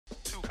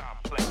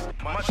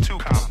much too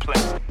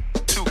complex,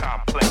 too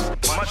complex,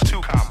 much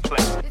too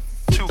complex,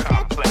 too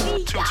complex,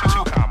 too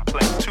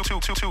complex,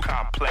 too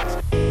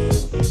complex.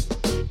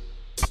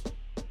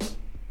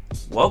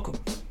 Welcome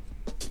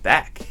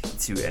back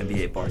to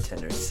NBA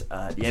Bartenders.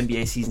 The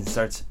NBA season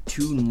starts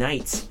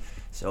tonight,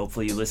 so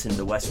hopefully you listened to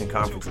the Western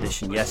Conference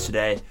edition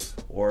yesterday,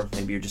 or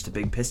maybe you're just a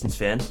big Pistons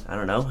fan. I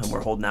don't know, and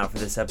we're holding out for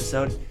this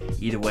episode.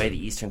 Either way,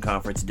 the Eastern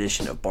Conference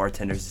edition of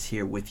Bartenders is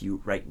here with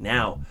you right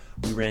now.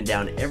 We ran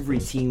down every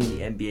team in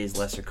the NBA's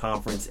lesser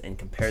conference and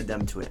compared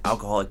them to an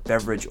alcoholic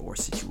beverage or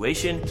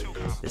situation.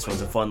 This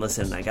one's a fun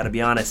listen, and I gotta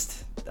be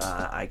honest,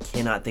 I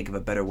cannot think of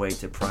a better way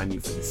to prime you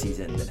for the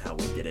season than how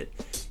we did it.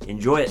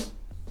 Enjoy it.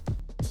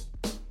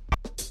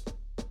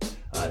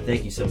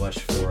 Thank you so much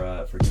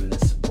for doing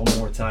this one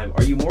more time.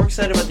 Are you more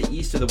excited about the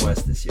East or the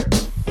West this year?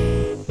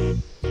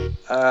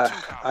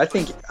 I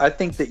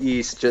think the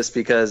East, just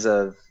because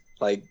of,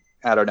 like,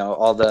 I don't know,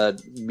 all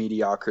the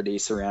mediocrity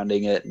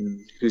surrounding it and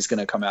who's going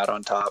to come out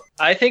on top.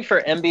 I think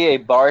for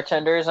NBA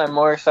Bartenders, I'm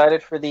more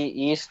excited for the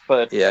East,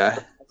 but yeah,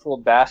 for actual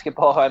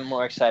basketball, I'm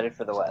more excited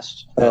for the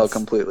West.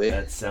 Completely.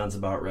 That sounds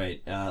about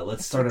right.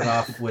 Let's start it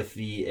off with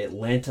the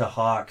Atlanta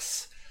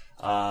Hawks.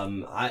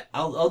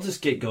 I'll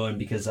just get going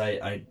because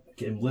I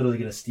am literally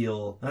going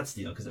to not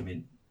steal, because I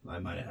mean, I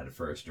might have had it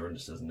first. Jordan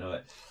just doesn't know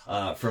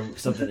it. From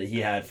something that he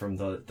had from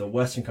the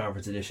Western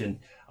Conference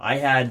edition. I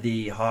had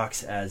the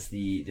Hawks as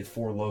the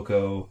Four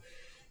Loko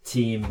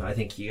team. I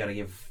think you got to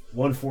give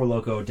one Four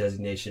Loko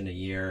designation a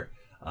year.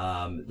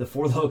 The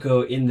Four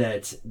Loko, in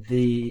that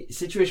the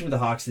situation with the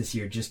Hawks this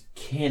year just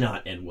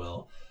cannot end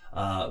well.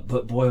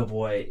 But boy, oh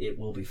boy, it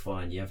will be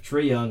fun. You have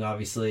Trae Young,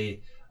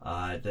 obviously.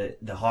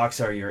 The Hawks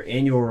are your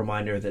annual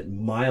reminder that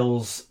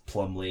Miles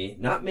Plumlee,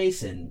 not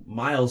Mason,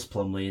 Miles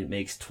Plumlee,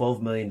 makes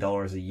 $12 million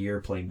a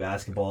year playing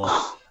basketball.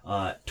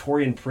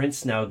 Torian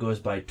Prince now goes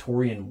by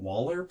Torian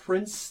Waller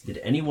Prince. Did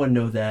anyone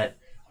know that?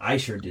 I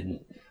sure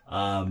didn't.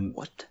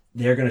 What?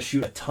 They're going to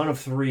shoot a ton of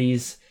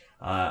threes.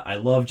 I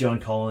love John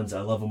Collins.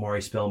 I love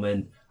Amari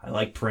Spellman. I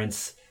like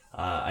Prince.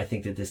 I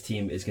think that this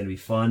team is going to be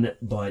fun,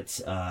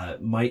 but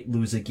might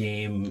lose a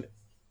game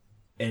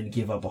and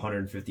give up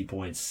 150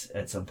 points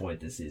at some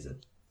point this season.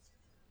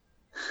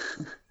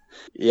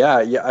 Yeah,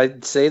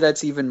 I'd say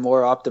that's even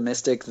more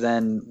optimistic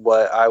than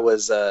what I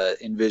was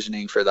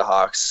envisioning for the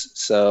Hawks.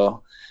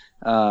 So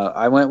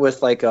I went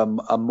with like a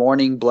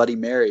morning Bloody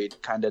Mary,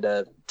 kind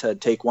of to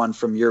take one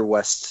from your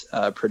West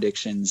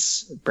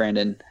predictions,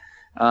 Brandon.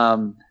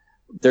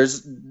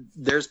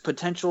 There's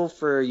potential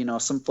for,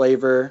 some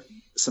flavor,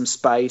 some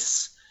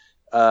spice,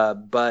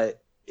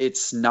 but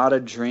it's not a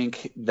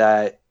drink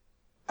that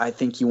I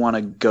think you want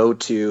to go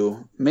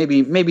to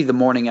maybe the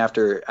morning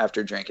after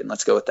drinking.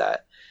 Let's go with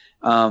that.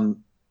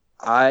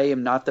 I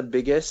am not the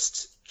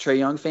biggest Trae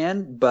Young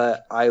fan,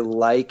 but I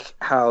like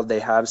how they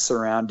have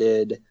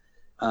surrounded,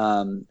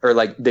 or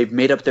like they've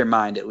made up their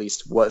mind at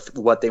least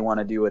what they want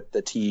to do with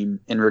the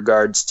team in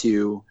regards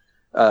to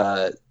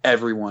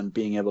everyone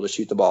being able to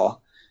shoot the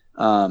ball.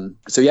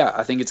 So yeah,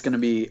 I think it's going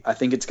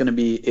to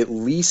be at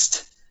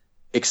least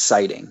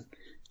exciting.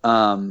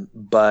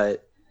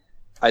 But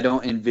I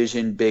don't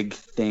envision big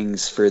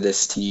things for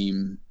this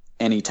team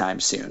anytime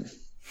soon.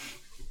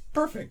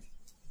 Perfect.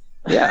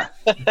 Yeah.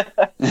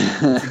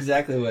 That's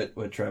exactly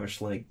what Travis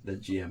Schlenk, the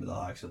GM of the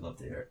Hawks, would love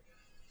to hear.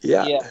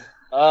 Yeah.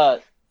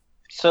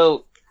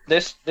 So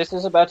this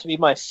is about to be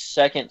my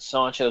second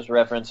Sancho's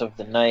reference of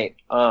the night.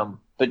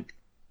 But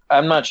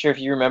I'm not sure if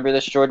you remember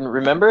this, Jordan.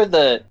 Remember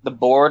the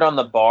board on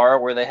the bar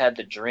where they had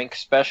the drink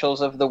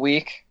specials of the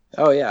week?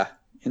 Oh yeah.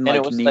 In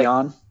like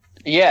neon.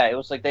 Yeah, it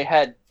was like they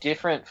had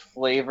different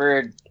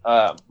flavored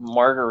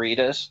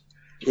margaritas.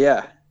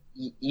 Yeah.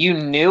 You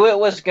knew it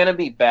was going to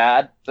be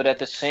bad, but at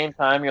the same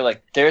time, you're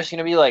like, there's going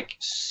to be like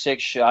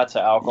 6 shots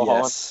of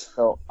alcohol. Yes.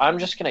 So I'm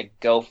just going to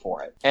go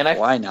for it. And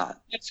why not?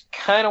 It's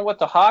kind of what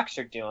the Hawks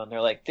are doing. They're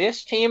like,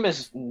 this team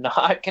is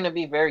not going to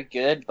be very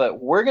good,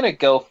 but we're going to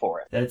go for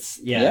it. That's,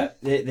 yeah.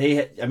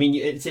 They I mean,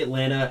 it's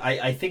Atlanta.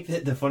 I think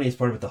that the funniest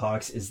part about the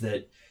Hawks is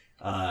that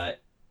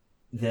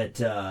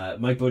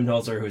Mike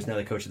Budenholzer, who is now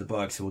the coach of the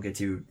Bucks, who we'll get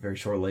to very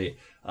shortly,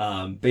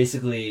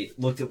 basically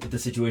looked at the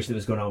situation that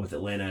was going on with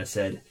Atlanta and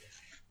said,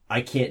 I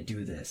can't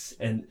do this.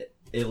 And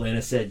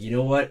Atlanta said, you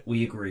know what?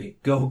 We agree.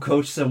 Go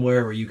coach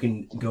somewhere where you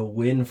can go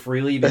win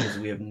freely, because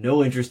we have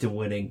no interest in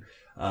winning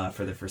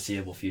for the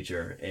foreseeable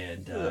future.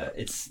 And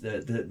it's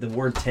the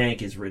word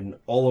tank is written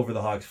all over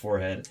the Hawks'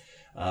 forehead.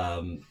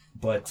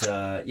 But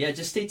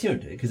just stay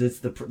tuned, because it's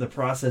the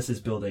process is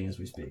building as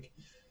we speak.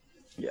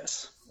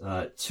 Yes.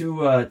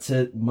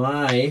 To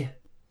my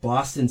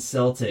Boston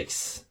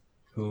Celtics,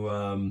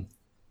 who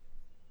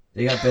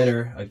they got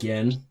better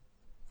again,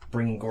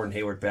 bringing Gordon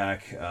Hayward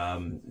back.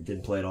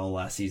 Didn't play at all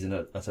last season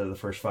outside of the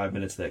first 5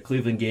 minutes of that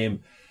Cleveland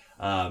game.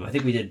 I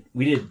think we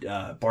did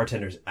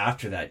Bartenders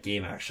after that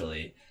game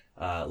actually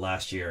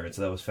last year, and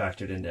so that was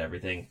factored into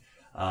everything.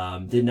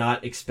 Did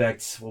not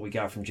expect what we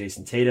got from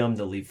Jason Tatum,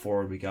 the leap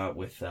forward we got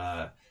with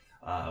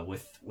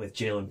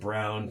Jaylen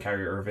Brown,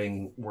 Kyrie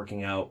Irving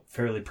working out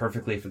fairly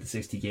perfectly for the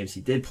 60 games he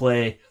did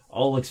play.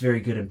 All looks very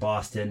good in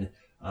Boston.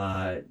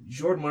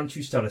 Jordan, why don't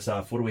you start us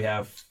off? What do we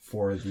have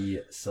for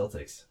the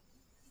Celtics?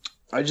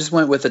 I just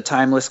went with a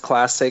timeless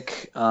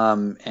classic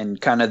and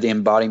kind of the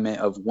embodiment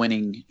of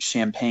winning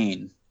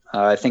champagne.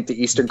 I think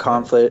the Eastern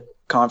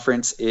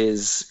Conference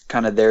is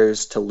kind of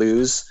theirs to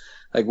lose.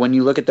 Like when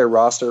you look at their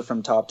roster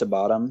from top to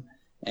bottom,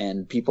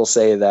 and people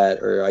say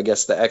that, or I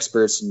guess the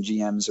experts and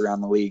GMs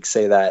around the league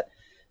say that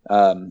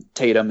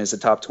Tatum is a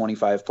top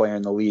 25 player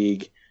in the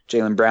league,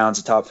 Jaylen Brown's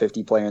a top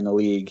 50 player in the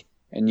league,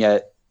 and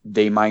yet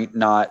they might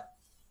not,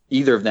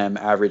 either of them,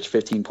 average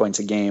 15 points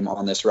a game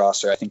on this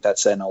roster. I think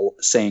that's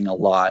saying a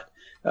lot.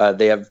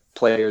 They have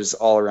players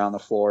all around the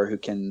floor who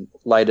can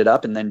light it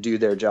up and then do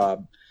their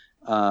job,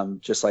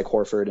 just like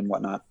Horford and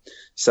whatnot.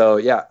 So,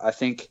 yeah, I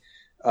think,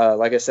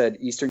 like I said,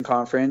 Eastern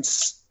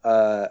Conference,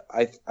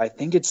 I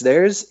think it's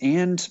theirs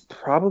and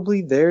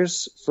probably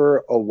theirs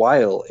for a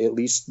while. At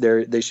least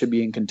they should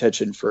be in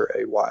contention for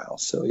a while.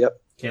 So,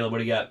 yep. Caleb, what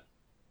do you got?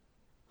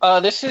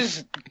 This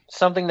is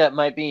something that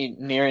might be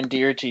near and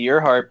dear to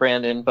your heart,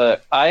 Brandon,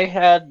 but I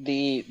had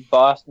the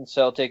Boston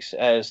Celtics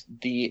as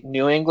the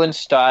New England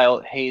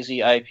style hazy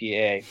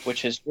IPA,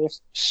 which has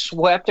just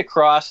swept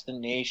across the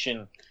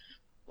nation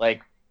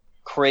like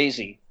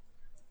crazy.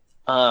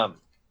 For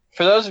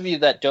those of you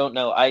that don't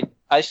know,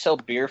 I sell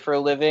beer for a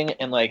living,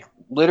 and like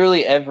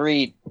literally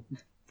every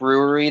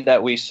brewery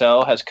that we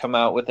sell has come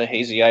out with a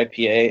hazy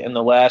IPA in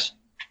the last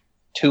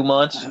 2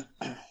 months,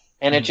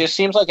 and it just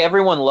seems like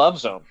everyone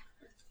loves them.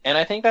 And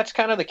I think that's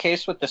kind of the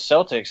case with the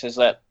Celtics, is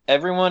that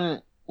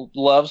everyone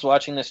loves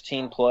watching this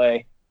team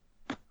play.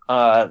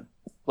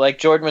 Like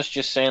Jordan was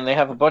just saying, they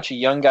have a bunch of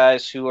young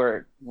guys who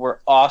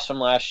were awesome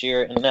last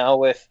year, and now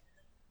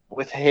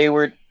with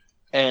Hayward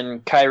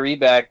and Kyrie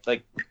back,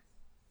 like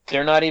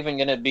they're not even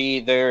going to be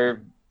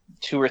their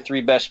 2 or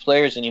 3 best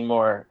players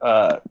anymore.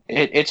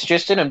 It's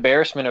just an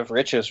embarrassment of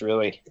riches,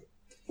 really.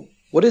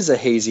 What is a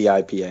hazy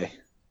IPA?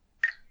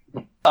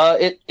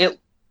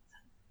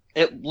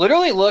 It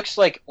literally looks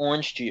like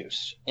orange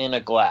juice in a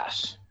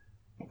glass.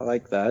 I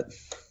like that.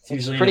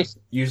 It's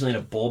usually in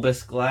a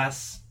bulbous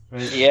glass,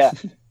 right? Yeah.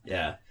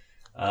 Yeah.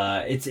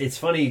 It's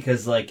funny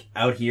because like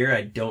out here,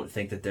 I don't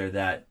think that they're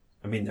that.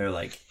 I mean, they're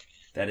like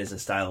that is a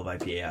style of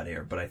IPA out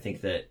here, but I think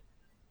that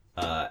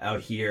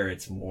out here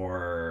it's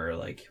more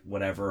like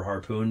whatever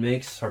Harpoon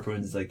makes.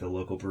 Harpoon is like the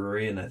local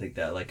brewery, and I think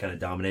that like kind of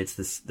dominates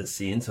the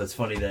scene. So it's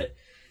funny that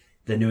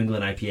the New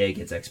England IPA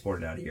gets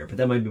exported out of here, but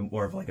that might be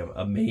more of like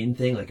a Maine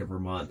thing, like a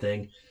Vermont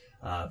thing.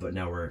 But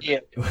now we're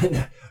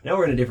now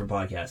we're in a different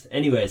podcast.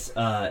 Anyways,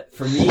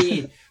 for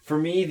me,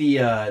 the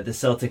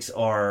Celtics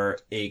are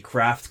a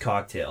craft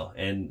cocktail,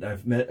 and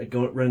I've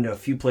run into a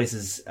few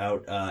places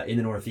out in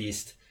the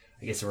Northeast.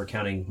 I guess we're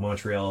counting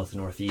Montreal as the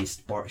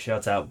Northeast.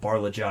 Shouts out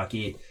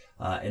bar&lt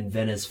and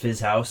Vena's Fizz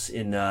House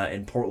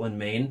in Portland,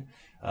 Maine.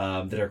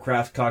 That are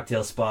craft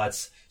cocktail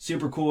spots.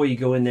 Super cool. You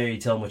go in there, you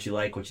tell them what you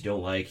like, what you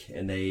don't like,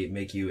 and they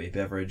make you a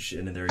beverage,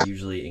 and they're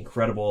usually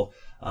incredible.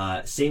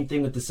 Same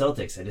thing with the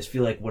Celtics. I just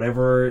feel like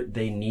whatever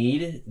they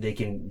need, they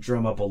can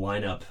drum up a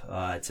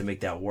lineup to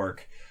make that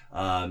work.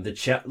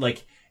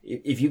 Like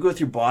if you go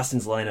through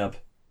Boston's lineup,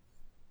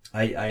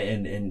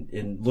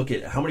 and look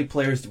at how many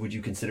players would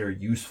you consider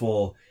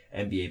useful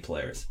NBA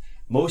players?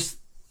 Most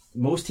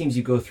teams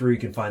you go through, you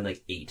can find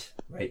like 8,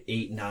 right?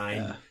 8, 9.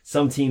 Yeah.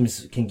 Some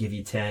teams can give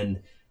you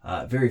 10.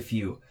 Very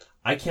few.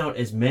 I count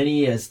as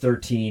many as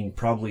 13,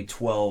 probably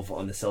 12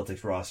 on the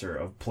Celtics roster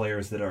of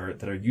players that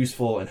are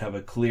useful and have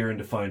a clear and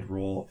defined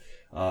role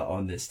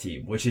on this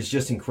team, which is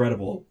just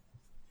incredible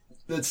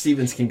that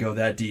Stevens can go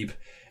that deep,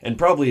 and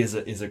probably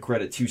is a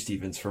credit to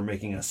Stevens for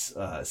making us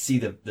see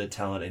the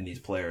talent in these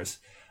players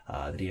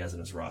that he has in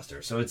his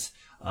roster. So it's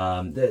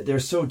they're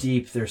so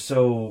deep, they're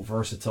so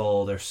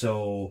versatile, they're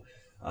so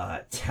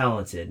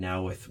talented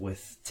now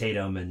with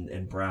Tatum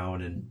and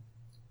Brown and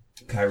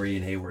Kyrie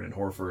and Hayward and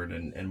Horford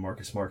and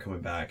Marcus Smart coming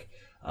back,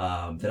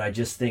 that I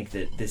just think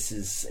that this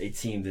is a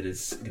team that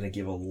is going to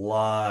give a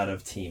lot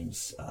of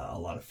teams a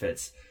lot of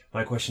fits.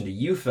 My question to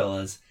you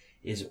fellas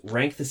is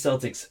rank the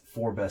Celtics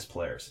 4 best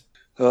players.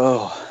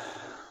 Oh,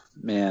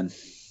 man.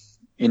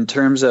 In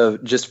terms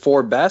of just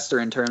 4 best or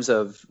in terms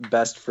of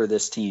best for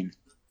this team?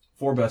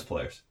 4 best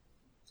players.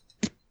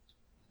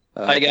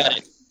 I got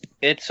it.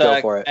 It's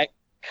Go for it.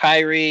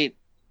 Kyrie,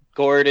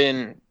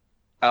 Gordon,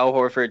 Al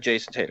Horford,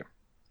 Jason Tatum.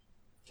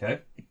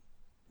 Okay.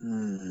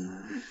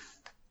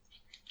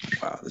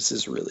 Wow, this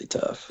is really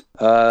tough.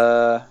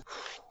 My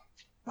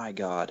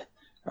God.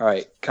 All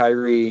right,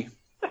 Kyrie.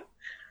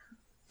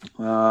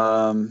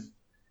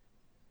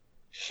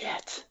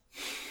 Shit.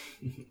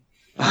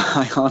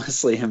 I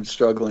honestly am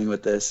struggling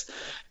with this.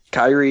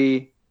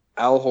 Kyrie,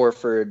 Al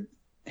Horford,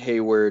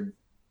 Hayward,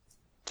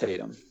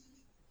 Tatum.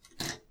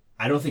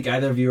 I don't think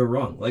either of you are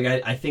wrong. Like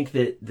I think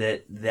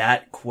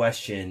that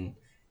question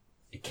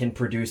can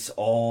produce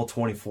all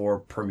 24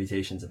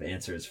 permutations of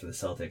answers for the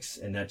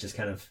Celtics, and that just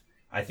kind of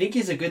I think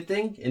is a good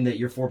thing in that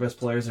your 4 best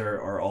players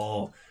are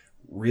all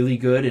really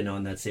good and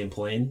on that same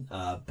plane.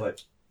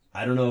 But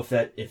I don't know if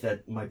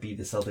that might be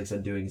the Celtics'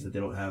 undoing, is that they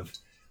don't have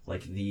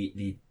like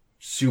the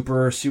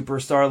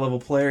superstar level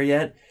player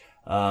yet.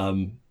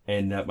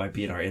 and that might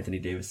be in our Anthony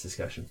Davis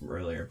discussion from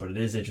earlier. But it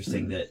is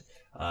interesting that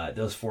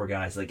those 4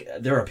 guys, like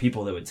there are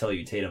people that would tell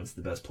you Tatum's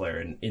the best player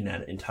in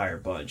that entire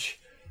bunch.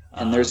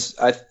 And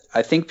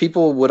I think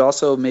people would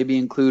also maybe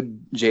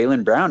include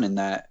Jaylen Brown in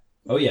that.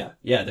 Oh yeah.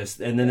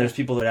 There's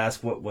people that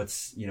ask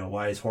what's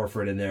why is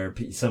Horford in there?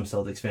 Some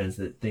Celtics fans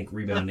that think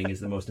rebounding is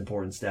the most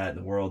important stat in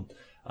the world,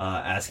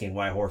 asking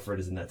why Horford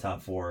is in that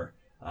top 4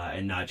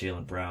 and not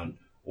Jaylen Brown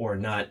or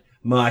not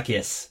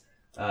Marcus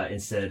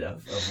instead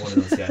of one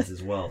of those guys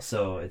as well.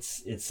 So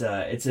it's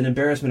an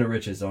embarrassment of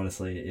riches,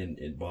 honestly,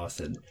 in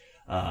Boston.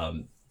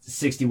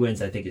 60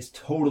 wins, I think, is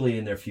totally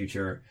in their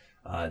future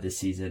this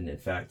season. In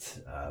fact,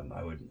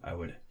 I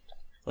would.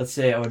 Let's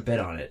say I would bet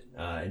on it,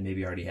 and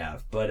maybe already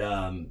have. But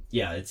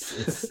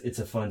it's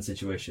a fun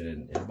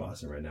situation in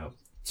Boston right now.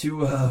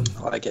 I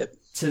like it.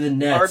 To the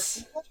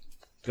Nets.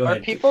 Are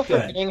people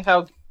forgetting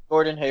how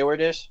Gordon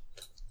Hayward is?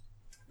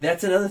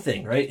 That's another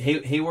thing, right?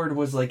 Hayward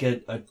was like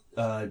a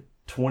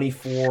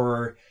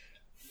 24,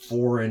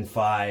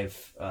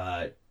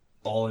 4-5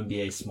 All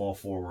NBA small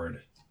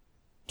forward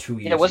 2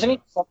 years. Yeah, wasn't he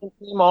second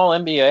team All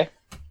NBA?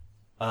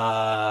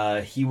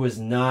 He was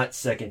not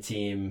second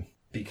team.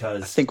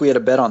 Because I think we had a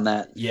bet on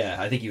that. Yeah,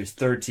 I think he was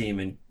third team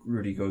and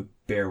Rudy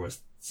Gobert was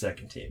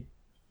second team.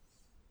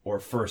 Or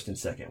first and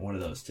second, one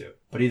of those two.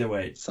 But either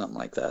way. Something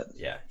like that.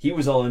 Yeah. He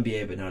was all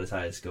NBA, but not as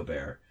high as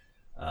Gobert.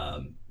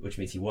 Which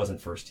means he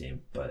wasn't first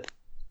team. But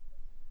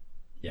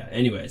yeah,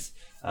 anyways.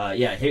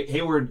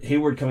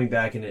 Hayward coming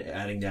back and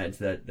adding that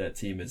into that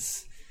team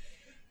is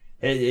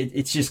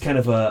it's just kind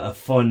of a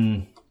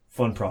fun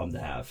problem to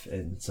have,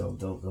 and so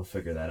they'll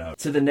figure that out.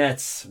 To the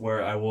Nets,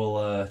 where I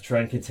will try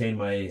and contain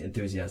my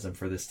enthusiasm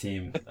for this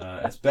team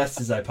as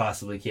best as I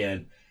possibly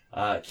can.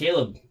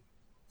 Caleb,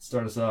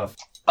 start us off.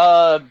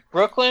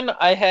 Brooklyn,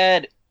 I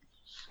had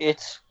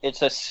it's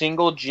a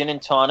single gin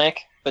and tonic,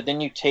 but then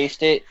you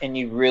taste it and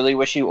you really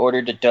wish you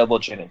ordered a double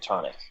gin and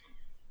tonic.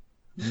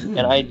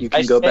 And you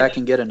can go back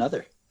and get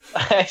another.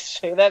 I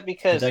say that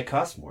because that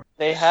costs more.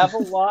 They have a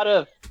lot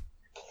of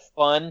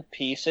fun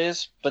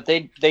pieces, but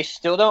they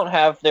still don't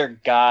have their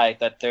guy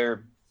that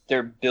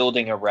they're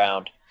building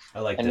around. I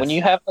like and this. When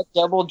you have a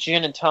double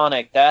gin and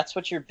tonic, that's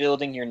what you're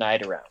building your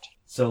night around.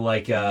 So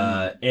like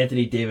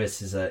Anthony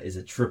Davis is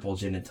a triple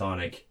gin and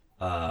tonic.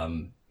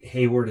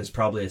 Hayward is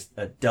probably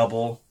a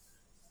double,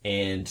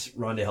 and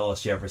Rondé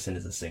Hollis Jefferson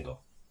is a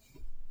single.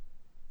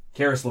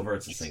 Karis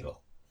LeVert's a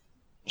single.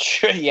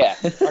 Sure, yeah.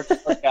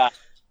 Our guy.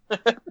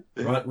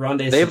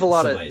 Rondé's they have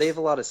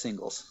a lot of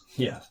singles.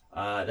 Yeah,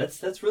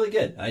 that's really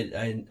good.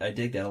 I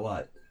dig that a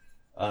lot.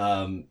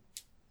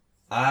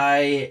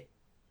 I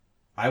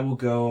will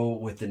go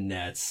with the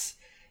Nets.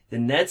 The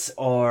Nets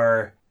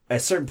are at a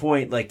certain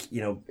point, like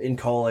in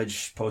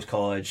college, post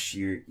college,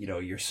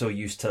 you're so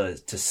used to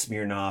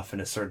Smirnoff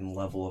and a certain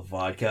level of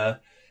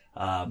vodka,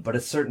 but at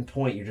a certain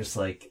point, you're just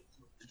like,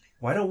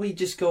 why don't we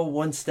just go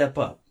one step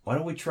up? Why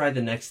don't we try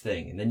the next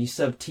thing? And then you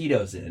sub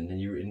Tito's in, and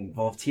you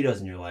involve Tito's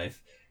in your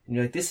life. And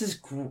you're like, this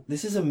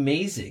is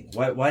amazing.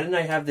 Why didn't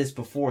I have this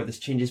before? This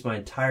changes my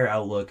entire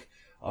outlook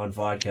on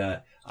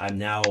vodka. I'm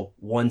now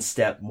one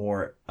step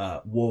more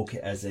woke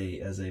as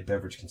a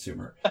beverage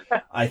consumer.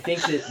 I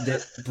think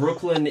that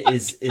Brooklyn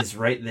is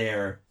right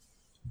there,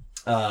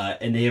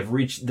 and they have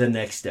reached the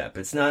next step.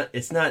 It's not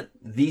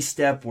the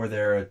step where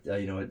they're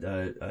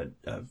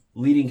a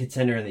leading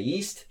contender in the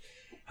East.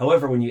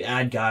 However, when you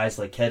add guys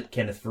like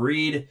Kenneth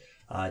Faried,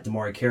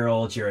 DeMar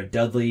Carroll, Jared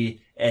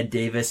Dudley, Ed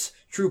Davis,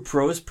 true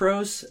pros,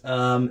 it's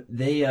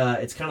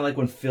kind of like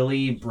when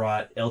Philly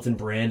brought Elton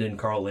Brand and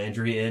Carl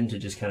Landry in to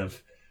just kind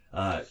of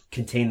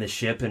contain the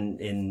ship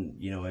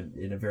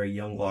in a very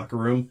young locker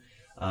room.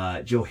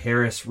 Joe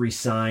Harris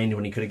re-signed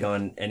when he could have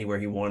gone anywhere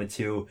he wanted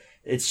to.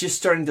 It's just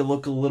starting to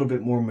look a little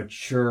bit more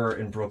mature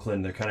in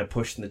Brooklyn. They're kind of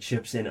pushing the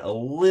chips in a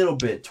little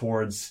bit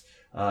towards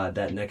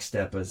that next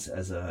step as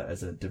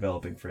a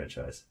developing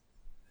franchise.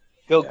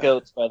 Go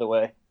Goats, by the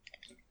way.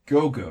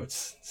 Go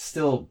Goats.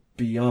 Still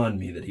beyond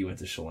me that he went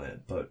to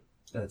Chelan, but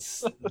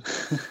that's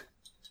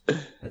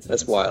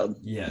wild.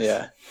 Yes.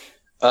 Yeah.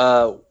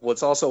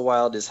 What's also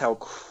wild is how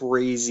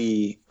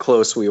crazy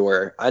close we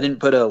were. I didn't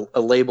put a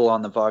label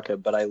on the vodka,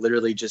 but I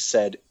literally just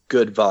said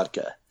good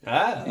vodka.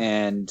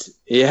 And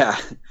yeah.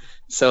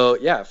 So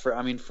yeah,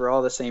 for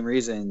all the same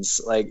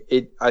reasons,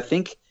 I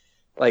think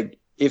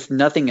if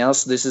nothing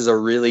else, this is a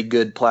really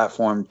good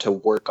platform to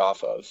work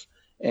off of.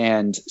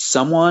 And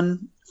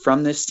someone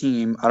from this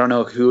team, I don't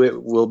know who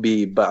it will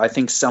be, but I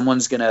think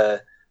someone's going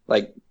to,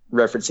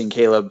 referencing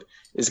Caleb,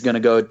 is going to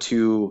go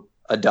to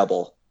a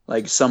double.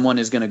 Someone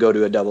is going to go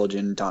to a double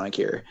gin and tonic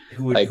here.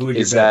 Who would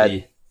your bet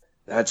be?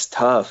 That's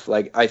tough.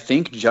 I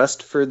think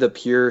just for the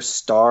pure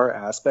star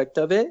aspect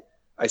of it,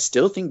 I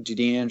still think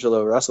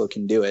D'Angelo Russell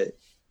can do it.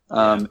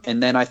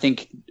 And then I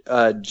think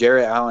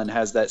Jarrett Allen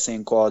has that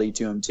same quality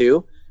to him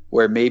too,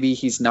 where maybe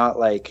he's not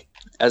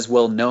as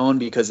well known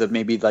because of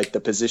maybe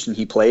the position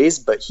he plays,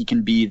 but he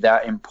can be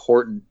that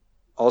important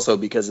also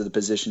because of the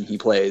position he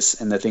plays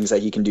and the things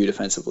that he can do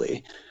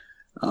defensively.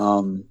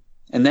 And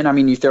And then, I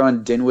mean, you throw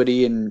in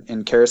Dinwiddie and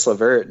Karis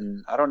LeVert,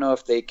 and I don't know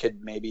if they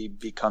could maybe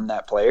become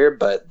that player,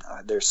 but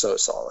they're so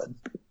solid.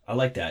 I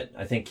like that.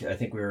 I think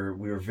we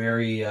were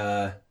very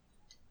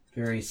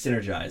very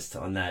synergized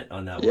on that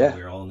Yeah. one.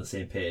 We were all on the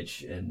same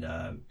page, and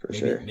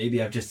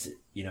Maybe I've just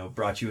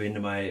brought you into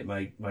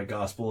my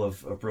gospel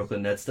of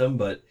Brooklyn Netsdom,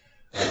 but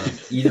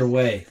either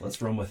way, let's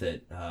run with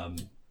it.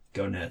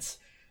 Go Nets.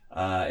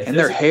 And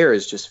their hair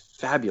is just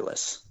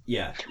fabulous.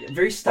 Yeah,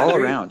 all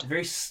around.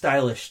 Very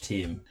stylish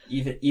team.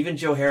 Even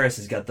Joe Harris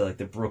has got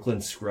the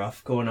Brooklyn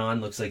scruff going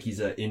on. Looks like he's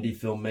an indie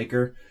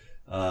filmmaker.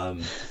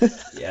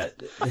 Yeah,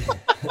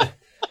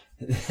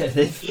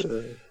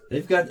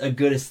 they've got a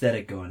good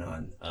aesthetic going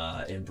on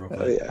in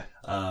Brooklyn. Oh yeah.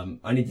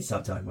 I need to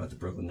stop talking about the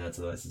Brooklyn Nets,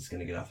 otherwise it's going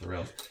to get off the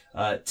rails.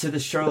 To the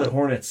Charlotte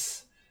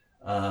Hornets.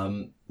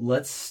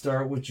 Let's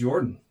start with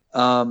Jordan.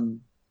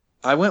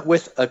 I went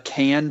with a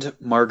canned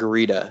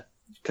margarita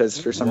because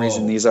for some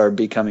reason these are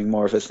becoming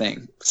more of a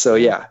thing. So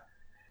yeah,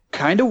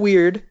 kind of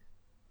weird,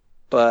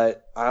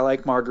 but I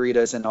like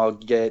margaritas and I'll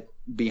get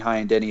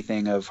behind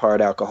anything of hard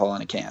alcohol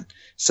in a can.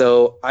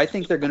 So I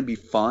think they're going to be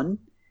fun.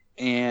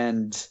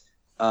 And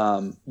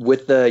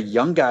with the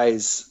young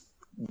guys,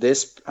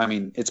 it's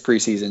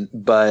preseason,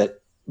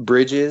 but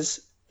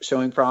Bridges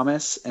showing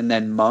promise, and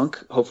then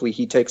Monk, hopefully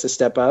he takes a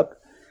step up.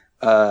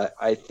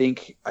 I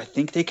think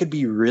they could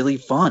be really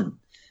fun.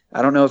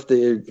 I don't know if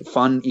the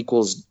fun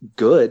equals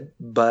good,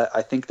 but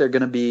I think they're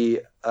going to be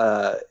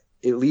at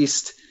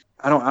least.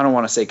 I don't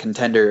want to say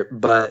contender,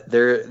 but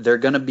they're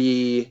going to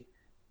be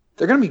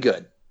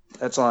good.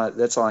 That's all I'm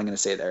going to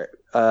say there.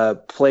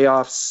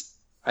 Playoffs.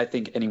 I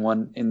think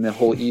anyone in the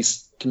whole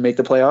East can make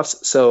the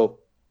playoffs. So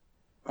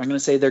I'm going to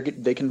say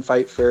they can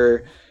fight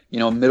for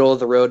middle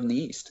of the road in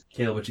the East.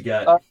 Caleb, what you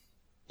got?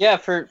 Yeah,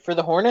 for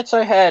the Hornets,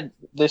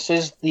 this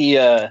is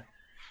the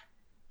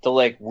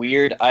like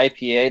weird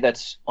IPA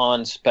that's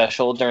on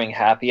special during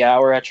happy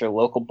hour at your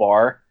local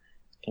bar,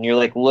 and you're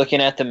like looking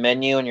at the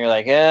menu and you're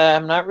like,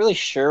 I'm not really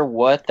sure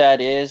what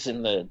that is,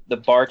 and the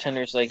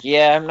bartender's like,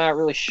 I'm not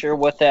really sure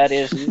what that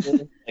is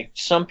either. Like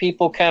some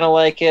people kind of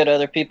like it,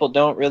 other people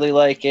don't really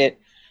like it.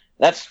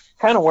 That's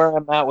kind of where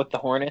I'm at with the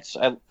Hornets.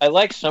 I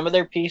like some of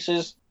their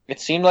pieces. It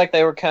seemed like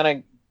they were kind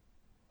of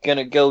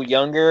gonna go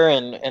younger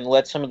and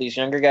let some of these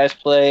younger guys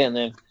play, and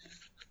then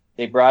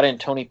they brought in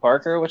Tony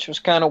Parker, which was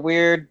kind of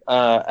weird.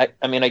 I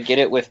get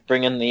it with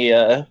bringing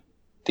the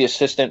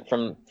assistant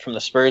from the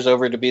Spurs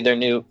over to be their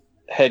new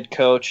head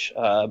coach.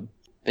 But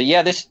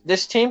yeah,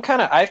 this team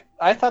kind of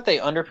I thought they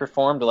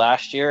underperformed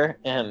last year,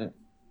 and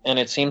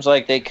it seems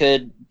like they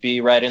could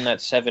be right in that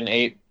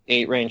 7-8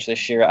 range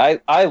this year.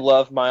 I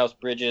love Miles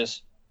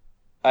Bridges.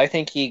 I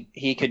think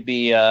he could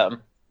be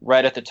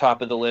right at the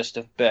top of the list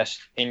of best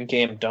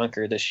in-game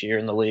dunker this year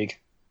in the league.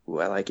 Ooh,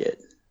 I like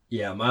it.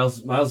 Yeah,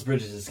 Miles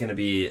Bridges is going to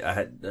be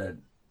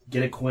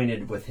get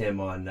acquainted with him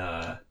on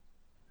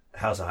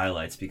House of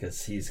Highlights,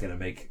 because he's going to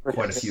make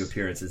quite a few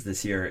appearances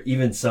this year,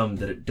 even some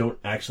that don't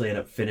actually end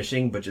up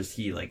finishing, but just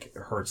he like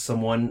hurts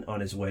someone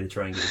on his way to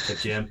try and get a tip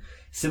jam,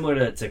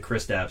 similar to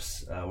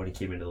Kristaps when he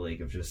came into the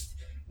league, of just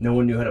no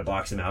one knew how to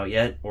box him out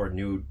yet, or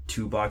knew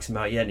to box him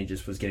out yet, and he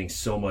just was getting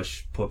so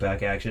much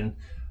putback action.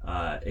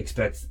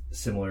 Expect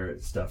similar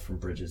stuff from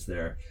Bridges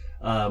there.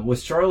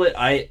 With Charlotte,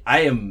 I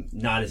am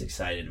not as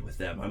excited with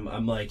them. I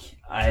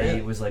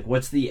was like,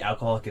 what's the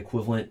alcoholic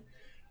equivalent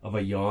of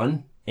a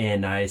yawn?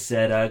 And I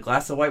said a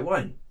glass of white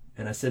wine.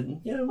 And I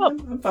said,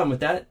 I'm fine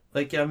with that.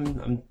 Like,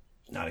 I'm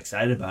not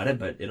excited about it,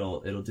 but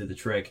it'll do the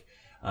trick.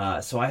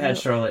 So I had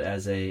Charlotte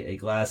as a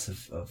glass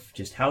of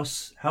just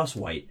house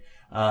white.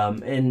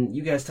 And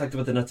you guys talked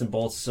about the nuts and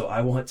bolts, so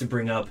I want to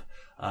bring up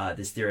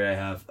this theory I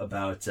have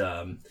about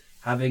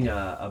having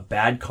a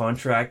bad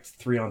contract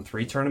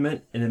 3-on-3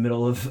 tournament in the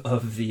middle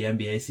of the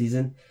NBA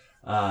season.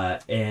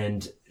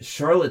 And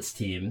Charlotte's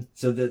team,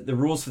 so the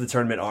rules for the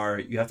tournament are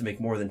you have to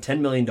make more than $10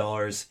 million,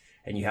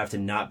 and you have to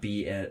not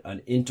be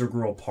an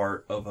integral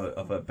part of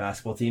a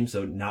basketball team,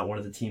 so not one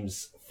of the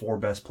team's 4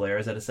 best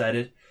players, I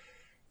decided.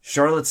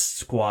 Charlotte's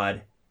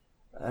squad,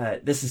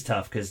 this is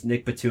tough because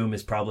Nick Batum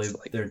is probably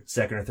their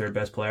second or third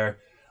best player,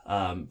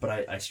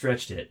 but I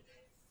stretched it.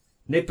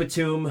 Nick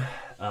Batum,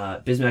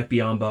 Bismack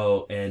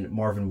Biyombo, and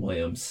Marvin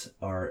Williams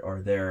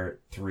are their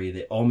 3.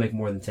 They all make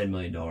more than $10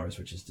 million,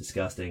 which is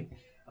disgusting.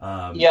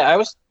 I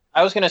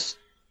was going to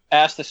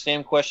ask the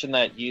same question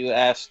that you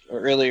asked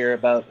earlier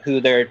about who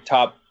their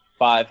top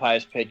 5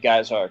 highest paid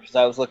guys are, because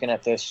I was looking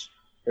at this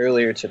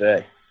earlier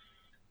today.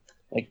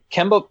 Like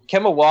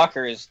Kemba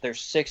Walker is their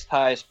 6th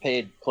highest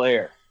paid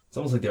player. It's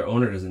almost like their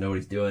owner doesn't know what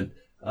he's doing.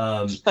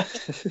 But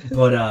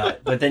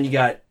then you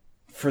got,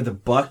 for the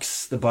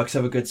Bucks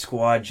have a good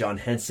squad. John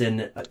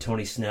Henson,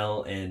 Tony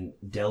Snell, and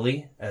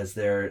Delly as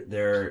their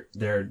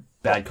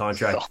bad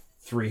contract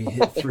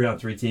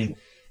 3-on-3 team.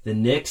 The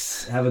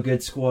Knicks have a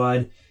good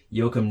squad.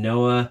 Joakim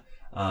Noah,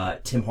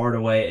 Tim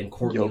Hardaway, and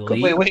Courtney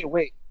Lee.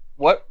 Wait.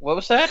 What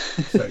was that?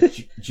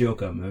 Sorry,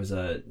 Joakim. It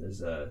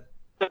was a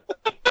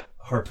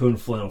harpoon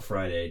flannel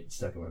Friday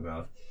stuck in my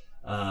mouth.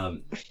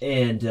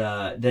 And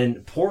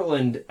then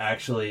Portland,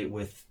 actually,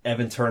 with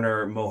Evan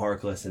Turner, Mo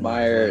Harkless, and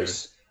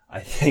Myers.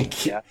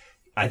 Yeah.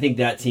 I think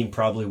that team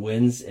probably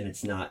wins, and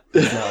it's not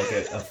like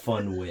a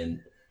fun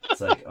win.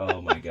 It's like,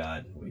 oh my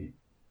god, we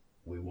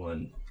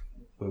won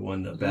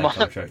the bad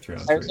contract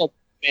round. There's like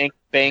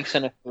banks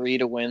and a 3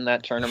 to win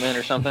that tournament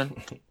or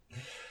something.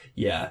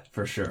 Yeah,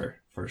 for sure.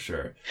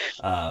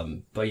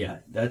 But yeah,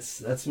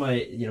 that's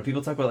my,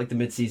 people talk about like the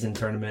mid-season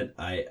tournament.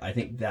 I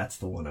think that's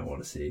the one I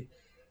want to see,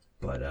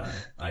 but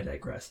I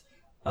digress.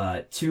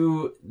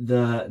 To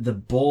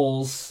the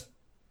Bulls,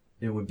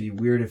 it would be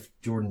weird if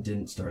Jordan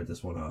didn't start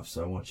this one off,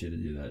 so I want you to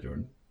do that,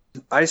 Jordan.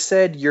 I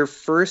said your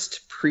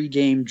first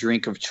pregame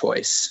drink of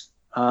choice.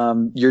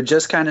 You're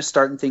just kind of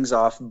starting things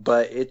off,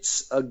 but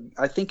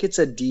I think it's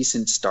a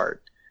decent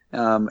start.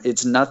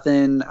 It's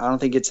nothing. I don't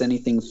think it's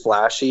anything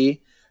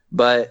flashy,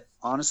 but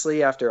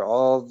honestly, after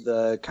all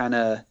the kind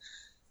of,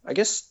 I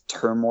guess,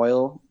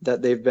 turmoil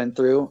that they've been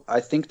through, I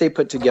think they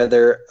put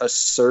together a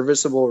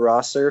serviceable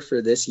roster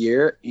for this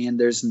year. And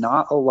there's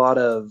not a lot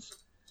of,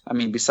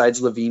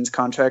 besides Levine's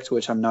contract,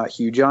 which I'm not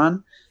huge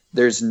on,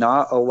 there's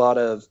not a lot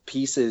of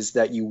pieces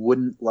that you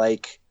wouldn't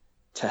like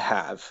to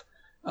have.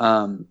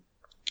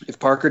 If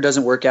Parker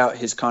doesn't work out,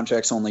 his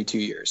contract's only 2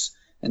 years.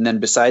 And then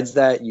besides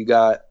that, you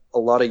got a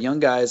lot of young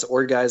guys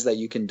or guys that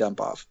you can dump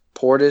off.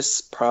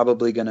 Portis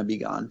probably going to be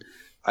gone.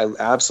 I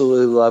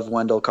absolutely love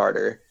Wendell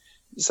Carter.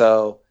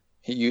 So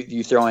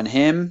you throw in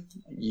him.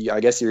 I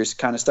guess you're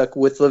kind of stuck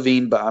with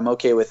Levine, but I'm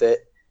okay with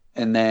it.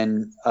 And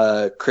then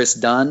Chris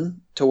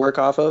Dunn to work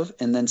off of,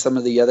 and then some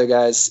of the other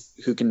guys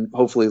who can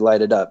hopefully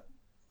light it up.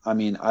 I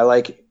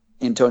like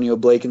Antonio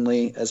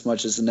Blakeney as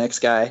much as the next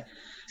guy,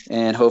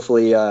 and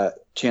hopefully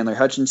Chandler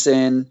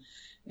Hutchinson.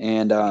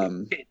 And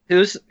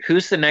who's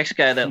the next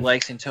guy that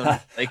likes Antonio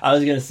Blakeney? I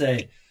was gonna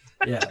say,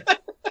 yeah.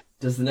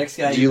 Does the next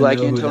guy? Do you like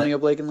Antonio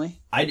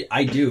Blakeney?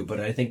 I do, but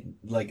I think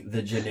like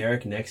the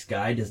generic next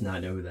guy does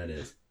not know who that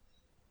is.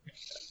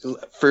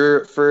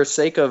 For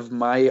sake of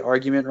my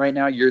argument right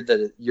now, you're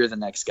the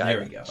next guy.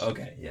 There we go.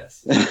 Okay,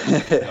 yes,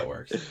 that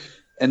works.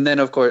 And then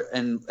of course,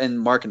 and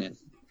Markkanen.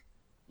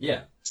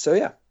 Yeah. So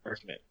yeah.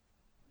 Markkanen.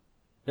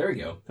 There we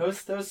go. That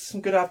was some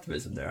good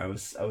optimism there. I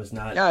was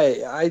not.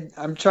 Yeah,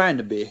 I'm trying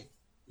to be.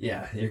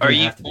 Yeah.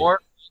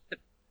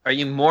 Are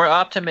you more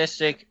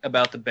optimistic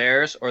about the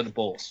Bears or the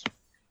Bulls?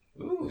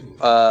 Ooh.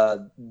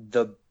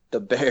 The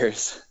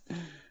Bears.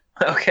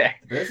 Okay.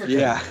 The Bears are kind of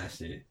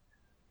nasty.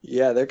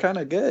 Yeah, they're kind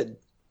of good.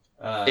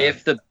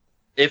 If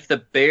the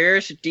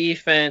Bears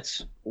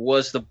defense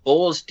was the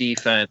Bulls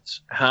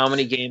defense, how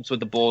many games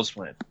would the Bulls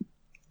win?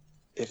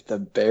 If the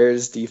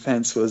Bears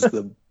defense was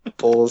the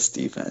Bulls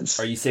defense.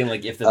 Are you saying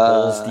like if the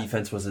Bulls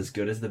defense was as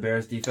good as the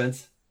Bears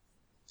defense?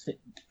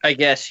 I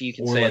guess you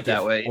can say it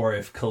that way. Or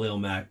if Khalil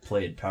Mack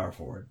played power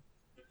forward.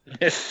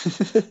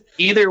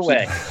 Either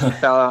way. He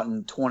fell out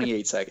in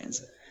 28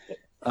 seconds.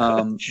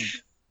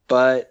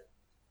 But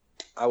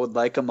I would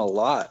like them a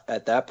lot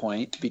at that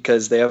point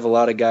because they have a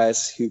lot of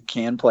guys who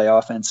can play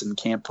offense and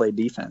can't play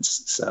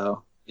defense.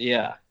 So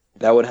yeah,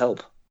 that would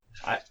help.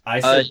 I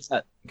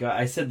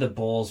said the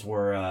Bulls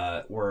were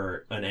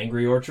an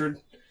angry orchard.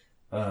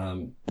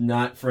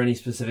 Not for any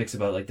specifics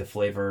about like the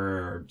flavor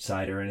or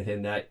cider or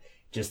anything,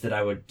 just that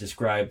I would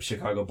describe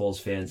Chicago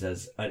Bulls fans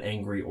as an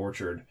angry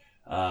orchard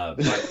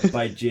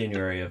by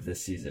January of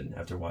this season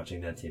after watching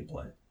that team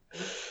play.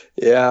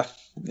 Yeah,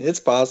 it's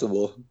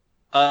possible.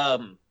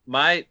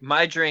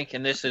 My drink,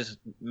 and this is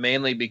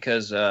mainly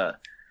because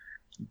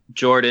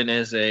Jordan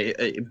is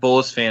a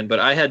Bulls fan, but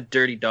I had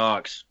Dirty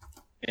Dogs.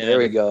 And there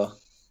we go.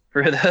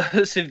 For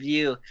those of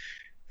you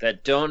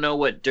that don't know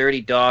what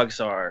Dirty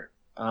Dogs are,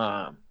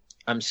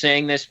 I'm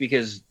saying this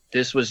because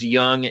this was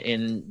young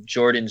in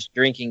Jordan's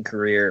drinking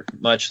career,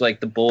 much like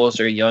the Bulls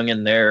are young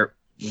in their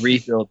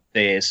rebuild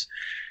days.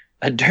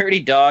 A Dirty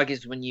Dog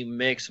is when you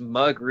mix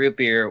mug root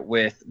beer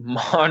with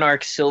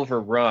Monarch Silver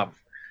rum.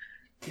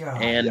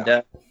 God, and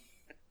yeah.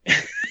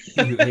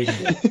 You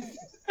idiot.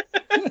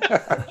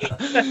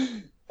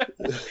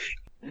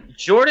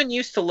 Jordan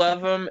used to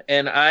love them,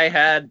 and I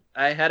had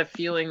a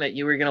feeling that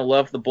you were going to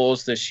love the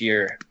Bulls this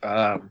year.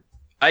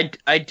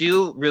 I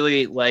do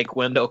really like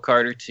Wendell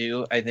Carter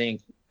too. I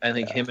think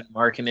him and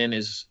Markkanen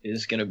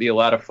is going to be a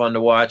lot of fun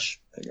to watch.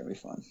 They're going to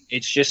be fun.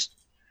 It's just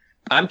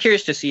I'm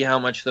curious to see how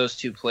much those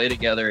two play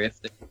together, if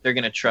they're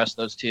going to trust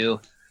those two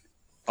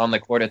on the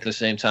court at the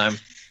same time.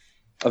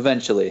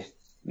 Eventually.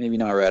 Maybe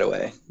not right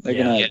away. They're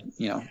going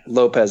to,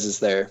 Lopez is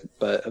there,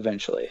 but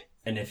eventually.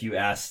 And if you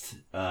asked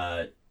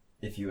the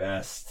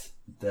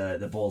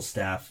Bulls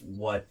staff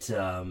what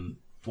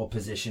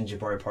position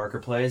Jabari Parker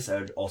plays, I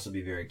would also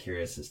be very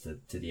curious as to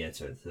the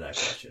answer to that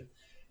question.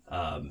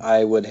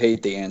 I would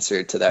hate the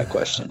answer to that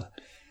question.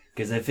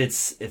 Because if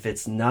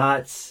it's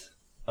not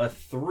a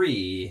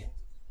 3,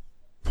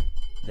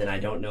 then I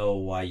don't know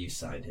why you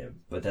signed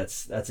him. But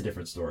that's a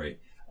different story.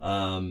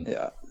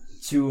 Yeah.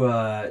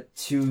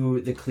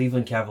 To the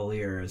Cleveland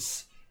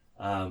Cavaliers,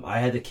 I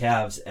had the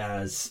Cavs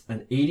as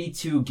an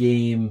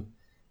 82-game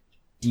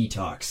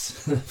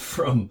detox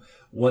from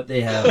what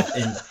they have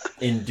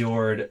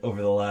endured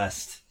over the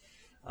last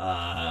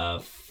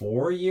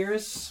 4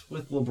 years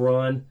with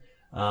LeBron.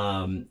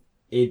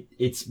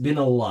 It's been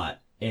a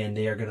lot, and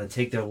they are going to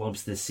take their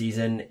lumps this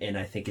season. And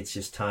I think it's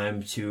just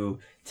time to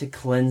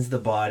cleanse the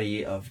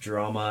body of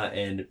drama,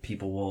 and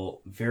people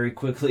will very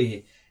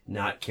quickly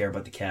not care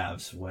about the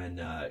Cavs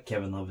when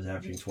Kevin Love is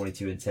averaging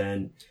 22 and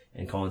 10,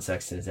 and Colin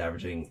Sexton is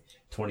averaging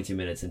 22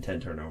 minutes and 10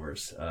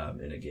 turnovers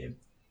in a game.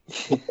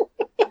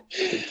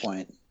 Good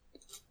point.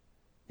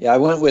 Yeah, I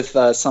went with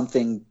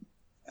something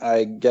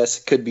I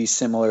guess could be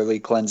similarly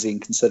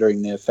cleansing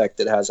considering the effect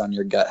it has on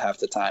your gut half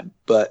the time.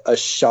 But a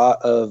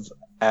shot of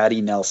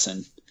Addie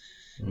Nelson.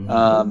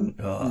 Nothing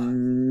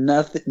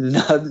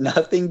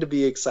to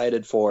be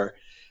excited for.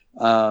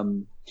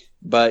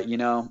 But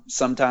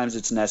sometimes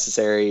it's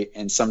necessary,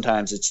 and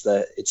sometimes it's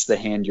the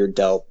hand you're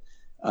dealt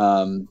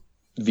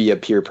via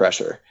peer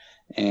pressure.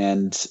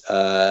 And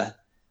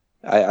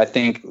I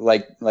think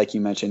like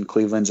you mentioned,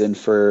 Cleveland's in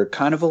for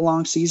kind of a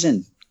long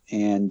season,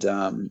 and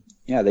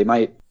they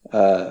might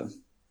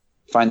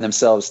find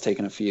themselves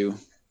taking a few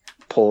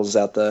pulls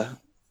out the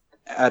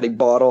attic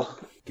bottle.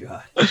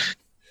 God.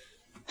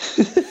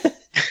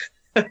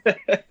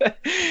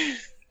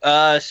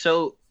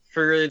 So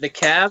for the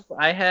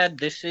Cav,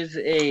 this is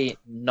a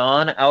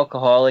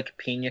non-alcoholic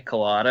pina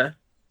colada.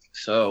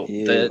 So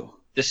the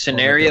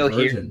scenario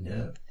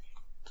here,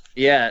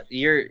 yeah,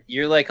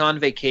 you're like on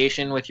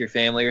vacation with your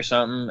family or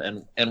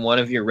something, and one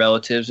of your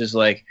relatives is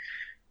like,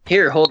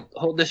 here,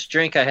 hold this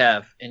drink I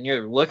have, and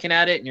you're looking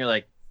at it and you're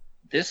like,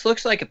 this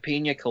looks like a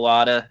pina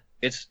colada.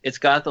 It's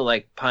got the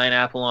like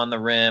pineapple on the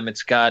rim.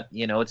 It's got,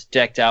 it's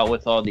decked out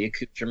with all the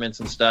accoutrements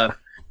and stuff.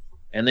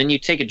 And then you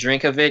take a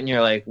drink of it and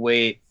you're like,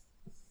 wait,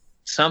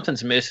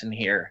 something's missing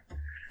here.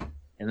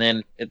 And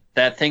then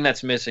that thing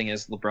that's missing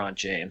is LeBron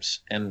James.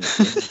 And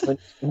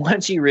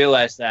once you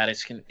realize that,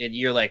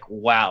 you're like,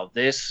 wow,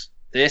 this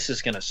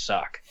is gonna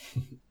suck.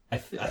 I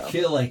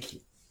feel like,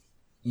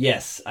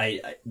 yes,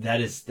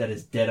 that is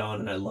dead on,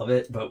 and I love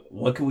it. But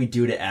what can we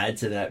do to add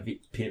to that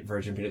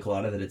virgin pina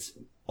colada that it's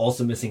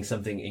also missing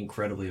something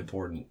incredibly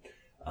important,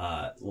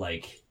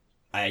 like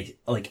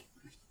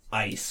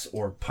ice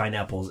or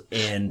pineapples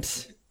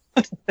and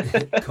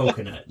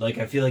coconut? Like,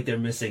 I feel like they're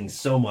missing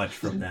so much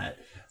from that.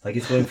 Like,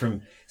 it's going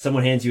from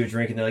someone hands you a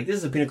drink and they're like, this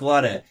is a pina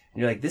colada, and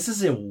you're like, this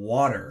is a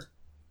water.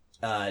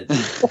 To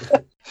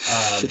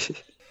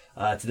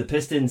the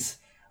Pistons,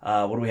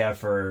 what do we have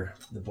for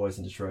the boys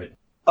in Detroit?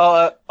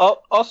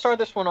 I'll start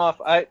this one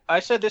off. I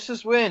said this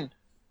is when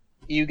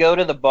you go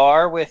to the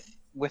bar with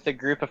a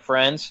group of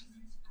friends,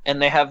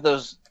 and they have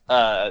those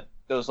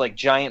like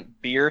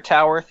giant beer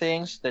tower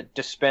things that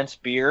dispense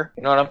beer.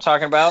 You know what I'm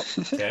talking about?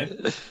 Okay.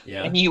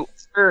 Yeah. And you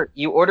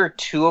order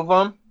two of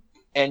them,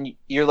 and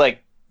you're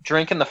like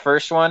drinking the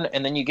first one,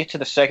 and then you get to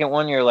the second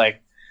one, you're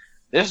like,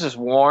 this is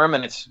warm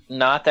and it's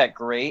not that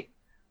great.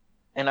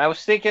 And I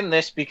was thinking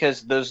this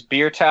because those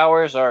beer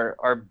towers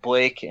are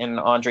Blake and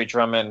Andre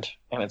Drummond,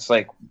 and it's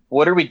like,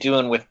 what are we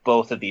doing with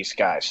both of these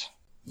guys?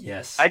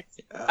 Yes.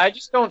 I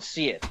just don't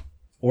see it.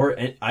 Or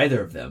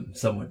either of them,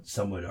 some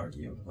would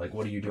argue. Like,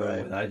 what are you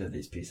doing with either of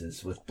these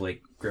pieces, with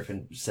Blake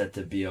Griffin set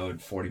to be owed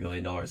 $40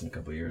 million in a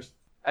couple of years?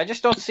 I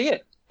just don't see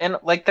it. And,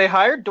 like, they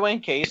hired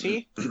Dwayne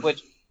Casey,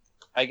 which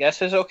I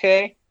guess is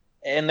okay.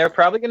 And they're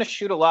probably going to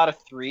shoot a lot of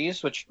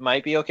threes, which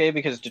might be okay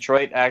because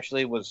Detroit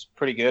actually was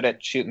pretty good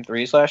at shooting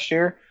threes last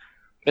year.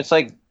 It's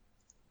like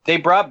they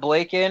brought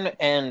Blake in,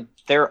 and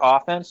their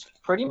offense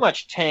pretty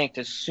much tanked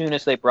as soon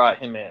as they brought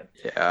him in.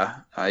 Yeah,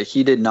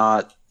 he did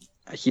not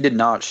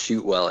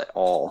shoot well at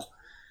all.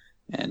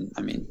 And,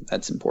 I mean,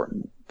 that's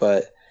important.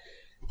 But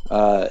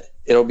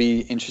it'll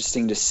be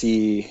interesting to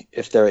see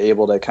if they're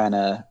able to kind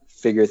of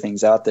figure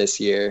things out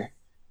this year.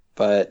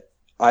 But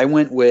I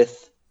went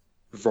with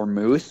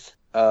vermouth.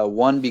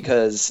 One,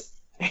 because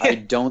I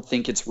don't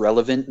think it's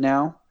relevant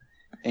now.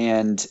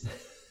 And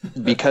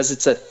because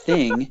it's a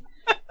thing,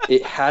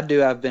 it had to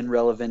have been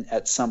relevant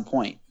at some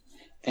point.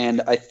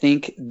 And I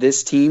think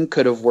this team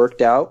could have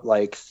worked out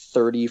like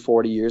 30,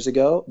 40 years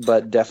ago,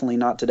 but definitely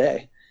not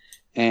today.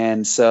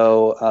 And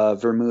so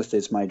vermouth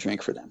is my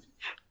drink for them.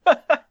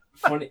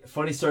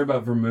 Funny story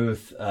about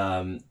vermouth.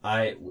 None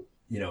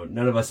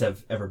of us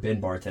have ever been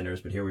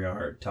bartenders, but here we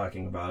are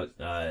talking about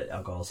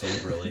alcohol so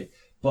liberally.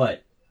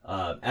 But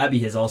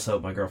Abby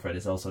my girlfriend,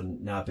 has also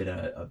not been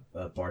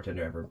a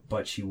bartender ever,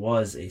 but she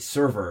was a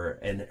server,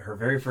 and her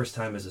very first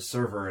time as a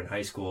server in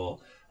high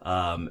school,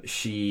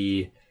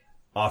 she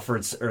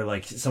offered, or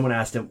like someone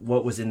asked him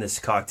what was in this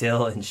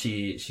cocktail, and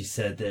she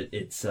said that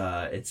it's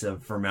a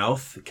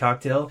vermouth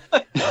cocktail,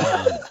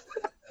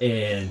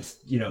 and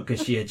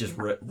because she had just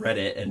read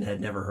it and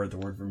had never heard the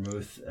word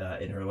vermouth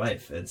in her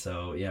life, and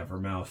so yeah,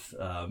 vermouth.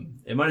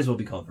 It might as well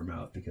be called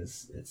vermouth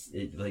because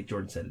it like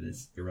Jordan said, it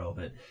is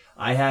irrelevant.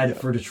 I had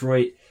for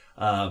Detroit.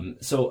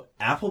 So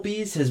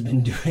Applebee's has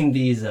been doing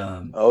these.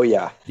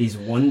 These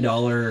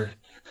 $1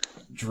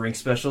 drink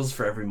specials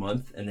for every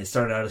month, and they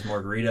started out as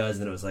margaritas,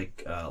 and then it was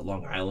like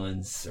Long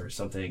Island's or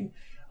something,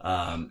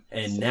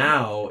 and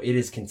now it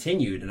has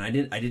continued. And I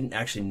didn't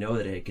actually know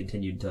that it had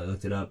continued until I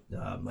looked it up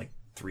like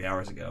 3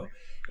 hours ago.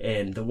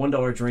 And the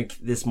 $1 drink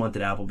this month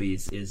at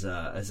Applebee's is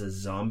a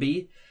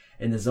zombie,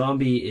 and the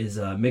zombie is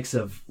a mix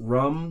of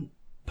rum,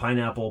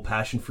 pineapple,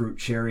 passion fruit,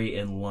 cherry,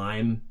 and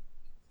lime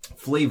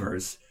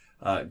flavors,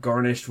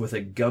 garnished with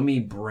a gummy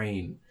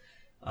brain.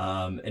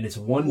 And it's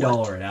 $1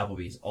 at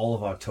Applebee's all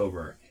of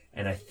October.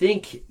 And I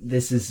think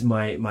this is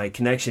my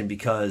connection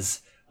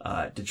because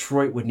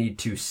Detroit would need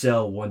to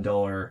sell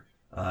 $1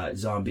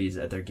 zombies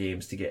at their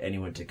games to get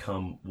anyone to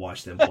come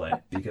watch them play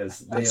because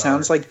that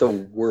sounds like the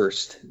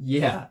worst.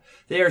 Yeah,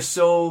 they are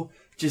so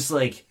just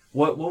like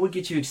what would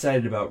get you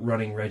excited about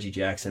running Reggie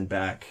Jackson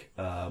back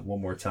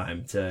one more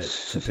time to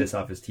piss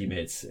off his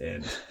teammates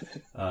and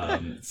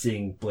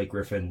seeing Blake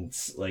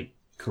Griffin's like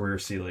career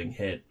ceiling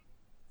hit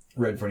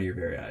right in front of your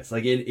very eyes.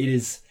 Like it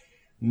is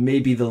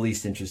maybe the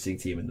least interesting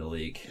team in the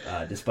league,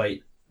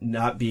 despite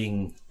not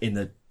being in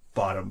the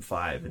bottom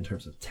 5 in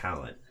terms of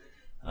talent.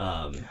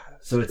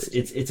 So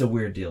it's a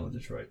weird deal in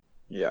Detroit.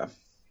 Yeah,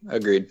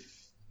 agreed.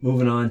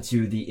 Moving on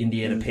to the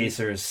Indiana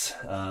Pacers,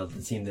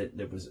 the team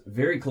that was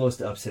very close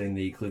to upsetting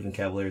the Cleveland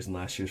Cavaliers in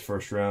last year's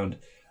first round.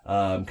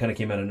 Kind of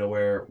came out of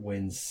nowhere,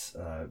 wins,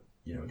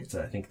 gets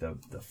I think the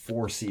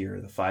 4 seed or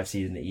the 5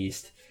 seed in the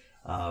East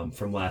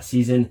from last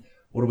season.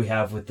 What do we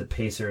have with the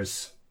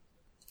Pacers?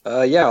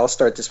 I'll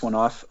start this one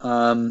off.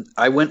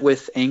 I went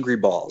with Angry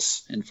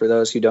Balls, and for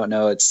those who don't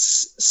know,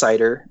 it's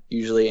cider,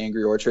 usually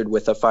Angry Orchard,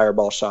 with a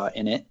fireball shot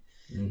in it.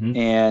 Mm-hmm.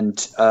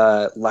 And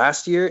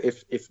last year,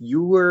 if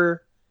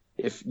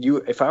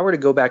I were to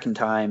go back in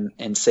time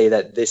and say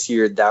that this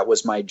year that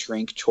was my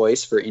drink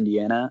choice for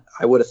Indiana,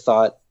 I would have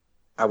thought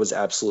I was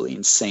absolutely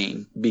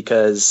insane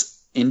because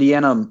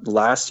Indiana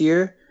last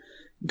year,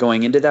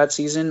 going into that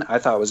season, I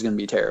thought was going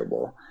to be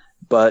terrible,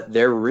 but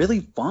they're really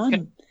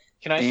fun.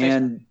 Can I say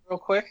something real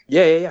quick?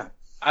 Yeah.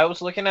 I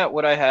was looking at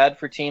what I had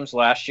for teams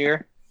last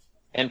year,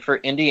 and for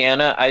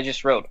Indiana, I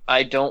just wrote,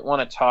 I don't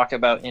want to talk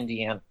about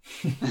Indiana.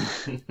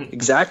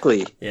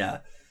 Exactly. Yeah.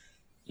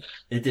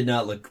 It did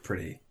not look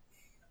pretty.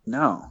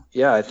 No.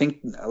 Yeah, I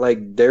think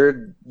like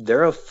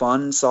they're a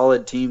fun,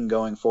 solid team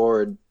going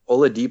forward.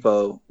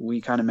 Oladipo,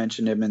 we kind of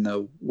mentioned him in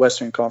the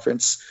Western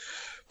Conference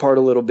part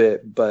a little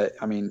bit, but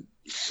I mean,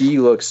 he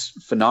looks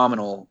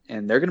phenomenal,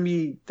 and they're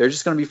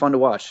just gonna be fun to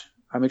watch.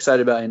 I'm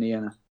excited about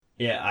Indiana.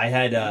 Yeah, I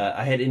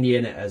had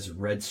Indiana as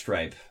Red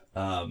Stripe,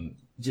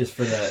 just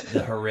for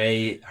the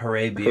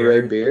hooray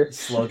beer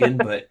slogan,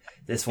 but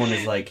this one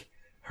is like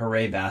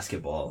hooray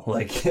basketball.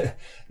 Like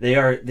they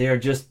are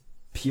just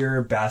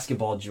pure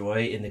basketball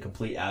joy in the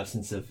complete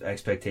absence of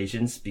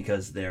expectations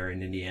because they're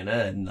in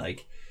Indiana and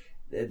like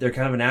they're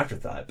kind of an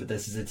afterthought. But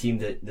this is a team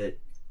that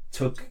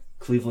took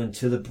Cleveland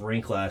to the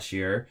brink last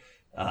year,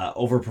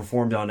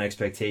 overperformed on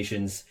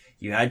expectations.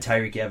 You had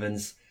Tyreek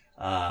Evans.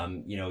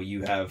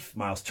 You have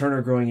Miles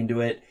Turner growing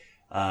into it,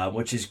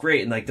 which is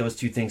great. And like those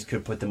two things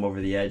could put them over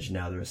the edge.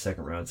 Now they're a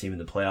second round team in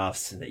the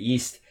playoffs in the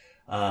East.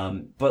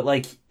 But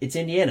like it's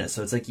Indiana.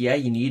 So it's like, yeah,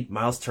 you need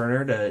Miles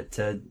Turner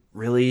to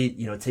really,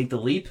 take the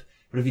leap.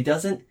 But if he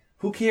doesn't,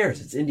 who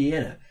cares? It's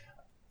Indiana.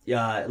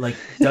 Like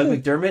Doug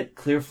McDermott,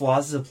 clear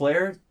flaws as a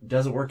player,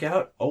 doesn't work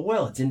out. Oh,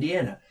 well, it's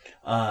Indiana.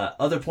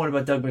 Other point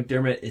about Doug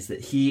McDermott is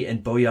that he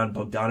and Bojan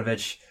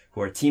Bogdanovic,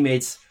 who are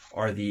teammates,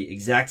 are the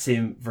exact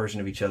same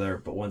version of each other,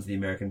 but one's the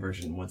American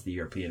version, one's the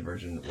European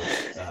version,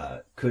 which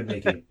could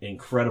make an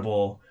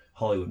incredible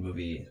Hollywood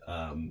movie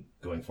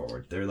going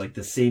forward. They're like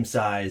the same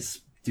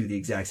size, do the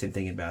exact same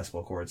thing in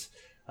basketball courts,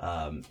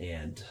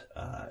 and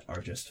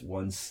are just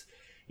one's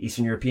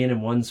Eastern European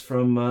and one's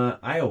from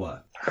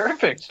Iowa.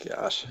 Perfect.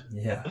 Gosh.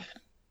 Yeah.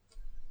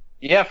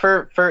 Yeah,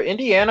 for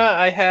Indiana,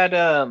 I had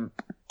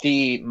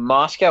the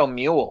Moscow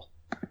Mule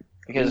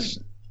because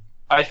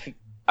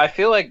I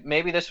feel like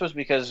maybe this was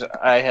because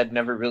I had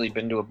never really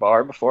been to a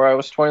bar before I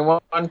was 21,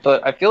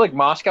 but I feel like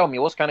Moscow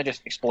Mules kind of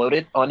just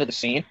exploded onto the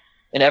scene,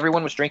 and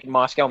everyone was drinking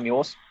Moscow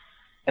Mules.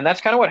 And that's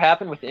kind of what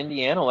happened with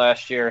Indiana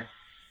last year.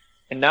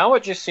 And now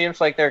it just seems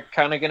like they're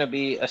kind of going to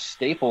be a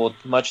staple,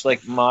 much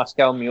like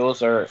Moscow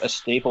Mules are a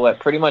staple at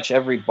pretty much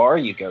every bar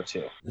you go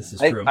to. This is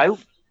true.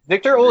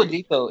 Victor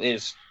Oladipo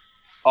is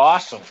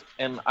awesome,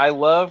 and I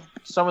love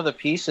some of the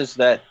pieces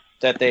that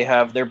they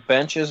have. Their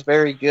bench is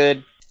very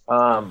good.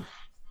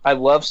 I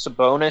love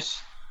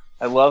Sabonis.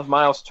 I love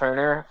Miles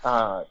Turner.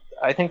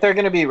 I think they're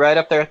going to be right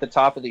up there at the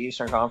top of the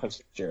Eastern Conference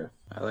this year.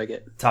 I like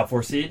it. Top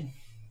 4 seed?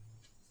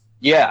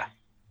 Yeah.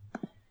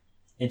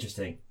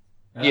 Interesting.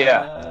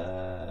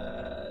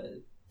 Yeah.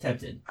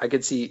 Tempted. I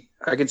could see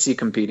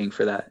competing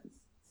for that.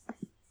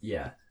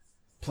 Yeah.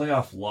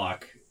 Playoff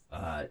lock.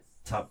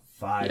 Top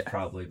 5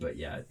 probably, but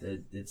yeah,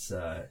 it's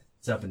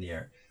up in the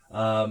air.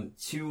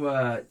 To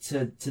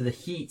the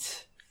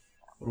Heat.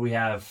 What do we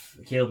have?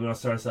 Caleb, you want to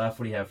start us off?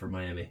 What do you have for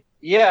Miami?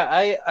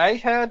 Yeah, I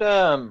had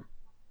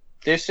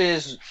this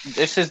is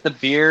the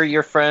beer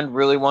your friend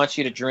really wants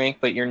you to drink,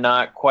 but you're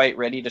not quite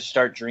ready to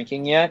start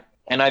drinking yet.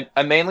 And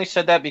I mainly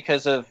said that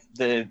because of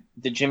the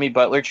Jimmy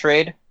Butler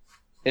trade.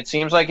 It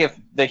seems like if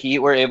the Heat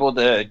were able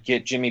to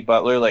get Jimmy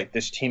Butler, like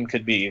this team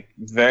could be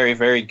very,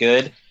 very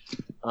good.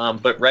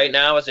 But right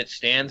now, as it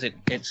stands,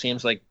 it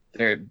seems like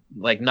they're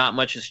like not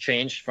much has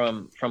changed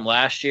from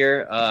last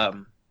year.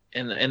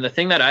 And the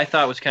thing that I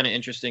thought was kind of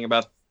interesting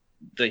about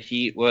the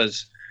Heat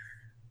was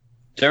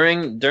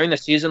during the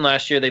season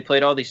last year, they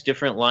played all these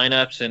different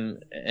lineups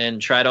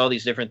and tried all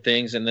these different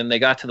things, and then they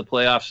got to the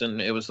playoffs,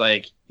 and it was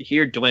like,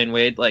 here, Dwayne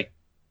Wade, like,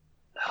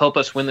 help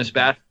us win this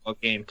basketball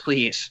game,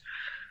 please.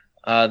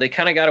 They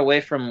kind of got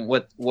away from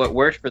what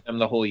worked for them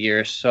the whole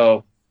year.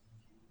 So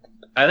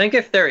I think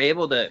if they're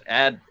able to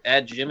add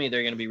Jimmy,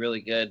 they're going to be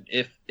really good.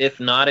 If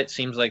not, it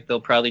seems like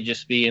they'll probably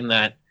just be in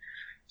that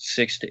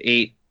 6 to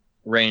 8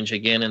 range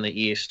again in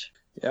the East.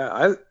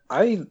 Yeah,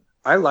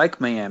 I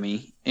like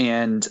Miami,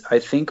 and I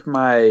think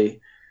my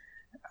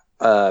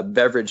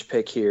beverage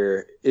pick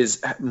here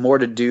is more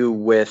to do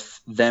with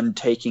them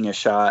taking a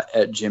shot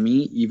at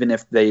Jimmy, even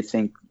if they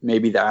think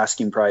maybe the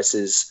asking price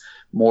is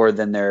more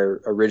than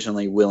they're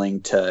originally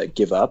willing to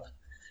give up.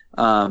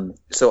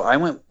 So I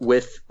went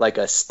with like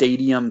a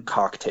stadium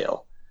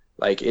cocktail.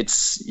 Like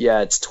it's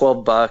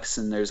 $12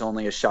 and there's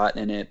only a shot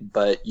in it,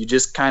 but you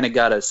just kind of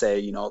got to say,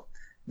 you know,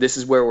 this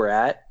is where we're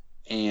at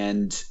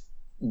and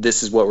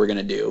this is what we're going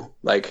to do.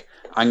 Like,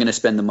 I'm going to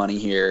spend the money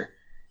here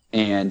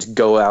and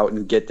go out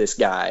and get this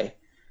guy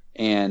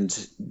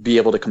and be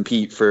able to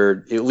compete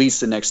for at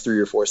least the next 3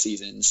 or 4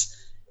 seasons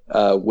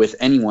with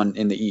anyone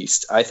in the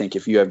East. I think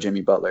if you have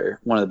Jimmy Butler,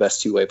 one of the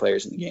best two-way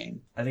players in the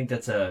game. I think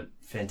that's a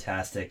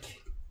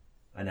fantastic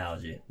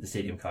analogy, the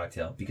stadium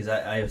cocktail, because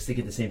I was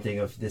thinking the same thing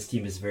of this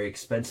team is very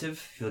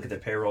expensive. If you look at their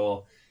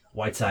payroll,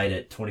 Whiteside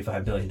at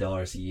 $25 million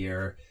a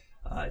year,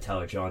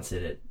 Tyler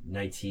Johnson at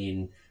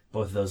 19.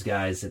 Both of those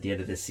guys at the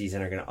end of this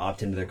season are going to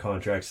opt into their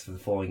contracts for the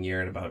following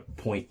year in about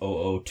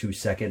 0.002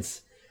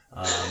 seconds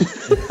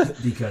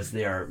because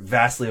they are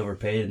vastly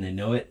overpaid and they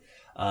know it.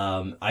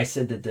 I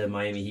said that the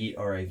Miami Heat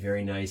are a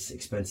very nice,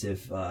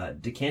 expensive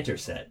decanter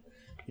set.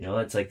 You know,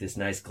 it's like this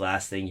nice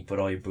glass thing. You put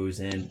all your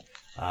booze in.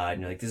 And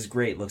you're like, this is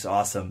great. Looks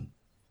awesome.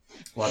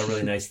 A lot of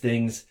really nice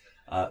things.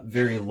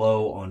 Very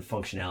low on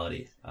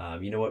functionality.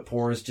 You know what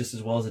pours just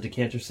as well as a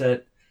decanter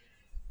set?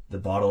 The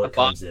bottle it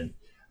comes in.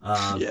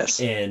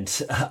 Yes.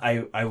 And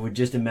I would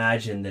just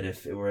imagine that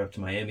if it were up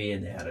to Miami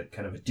and they had a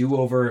kind of a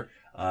do-over,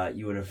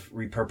 you would have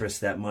repurposed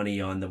that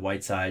money on the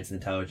Whitesides and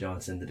the Tyler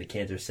Johnson, the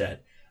decanter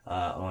set,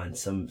 on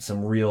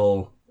some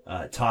real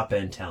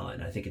top-end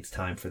talent. I think it's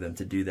time for them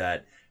to do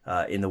that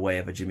in the way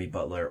of a Jimmy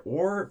Butler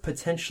or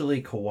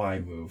potentially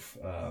Kawhi move.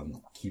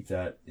 Keep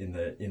that in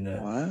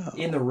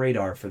the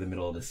radar for the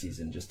middle of the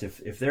season. Just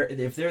if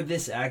they're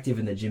this active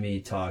in the Jimmy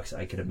talks,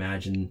 I could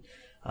imagine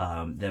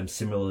them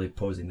similarly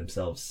posing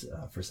themselves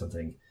for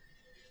something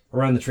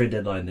around the trade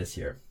deadline this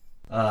year.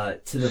 To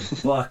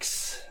the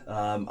Bucks,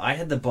 I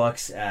had the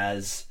Bucks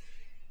as,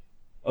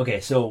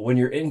 okay, so when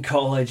you're in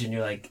college and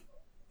you're like,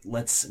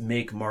 let's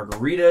make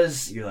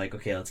margaritas, you're like,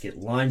 okay, let's get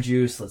lime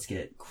juice, let's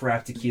get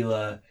craft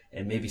tequila,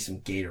 and maybe some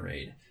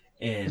Gatorade,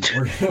 and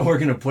we're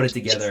gonna put it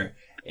together,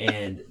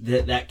 and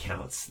that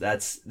counts.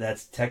 That's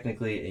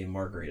technically a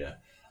margarita.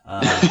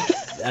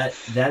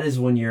 That is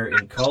when you're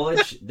in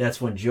college.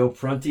 That's when Joe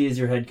Prunty is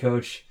your head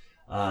coach.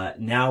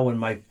 Now when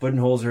Mike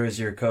Budenholzer is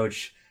your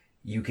coach,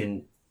 you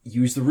can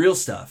use the real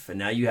stuff. And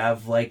now you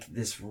have like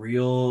this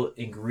real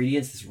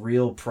ingredients, this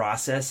real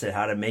process at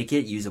how to make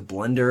it. Use a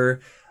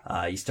blender.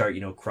 You start,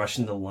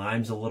 crushing the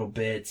limes a little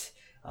bit.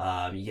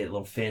 You get a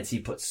little fancy,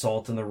 put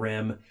salt on the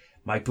rim.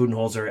 Mike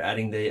Budenholzer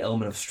adding the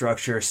element of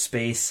structure,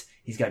 space.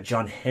 He's got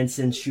John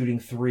Henson shooting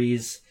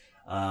threes.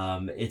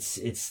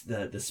 It's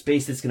the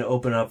space that's going to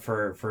open up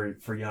for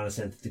Giannis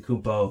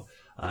Antetokounmpo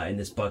in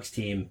this Bucks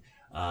team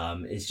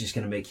is just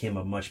going to make him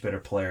a much better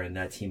player and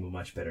that team a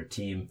much better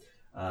team.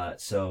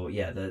 So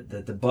yeah,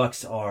 the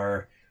Bucks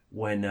are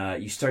when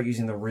you start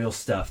using the real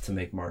stuff to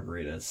make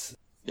margaritas.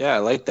 Yeah, I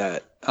like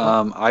that.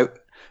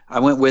 I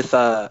went with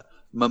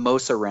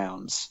mimosa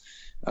rounds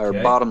or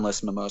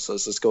bottomless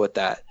mimosas. Let's go with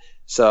that.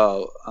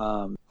 So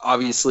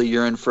obviously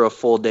you're in for a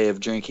full day of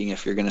drinking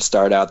if you're going to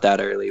start out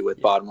that early with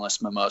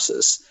bottomless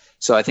mimosas.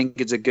 So I think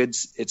it's a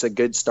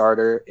good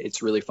starter.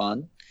 It's really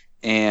fun.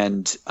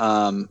 And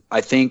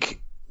I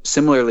think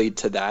similarly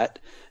to that,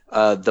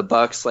 the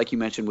Bucks, like you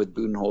mentioned with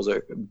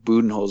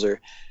Budenholzer,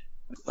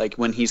 like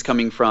when he's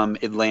coming from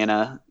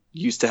Atlanta,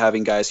 used to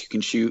having guys who can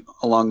shoot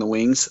along the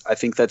wings, I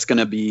think that's going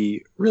to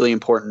be really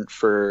important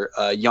for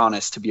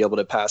Giannis to be able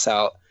to pass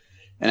out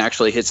and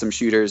actually hit some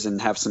shooters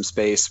and have some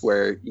space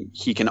where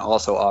he can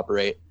also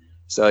operate.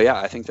 So yeah,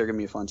 I think they're gonna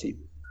be a fun team.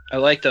 I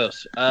like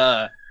those.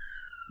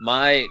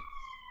 My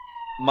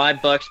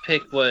Bucks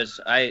pick was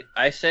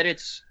I said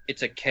it's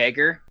a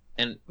kegger,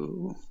 and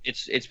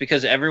it's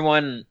because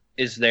everyone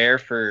is there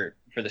for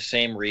the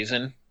same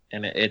reason,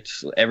 and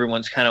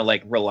everyone's kind of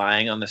like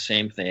relying on the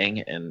same thing.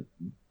 And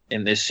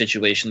in this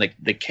situation, like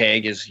the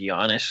keg is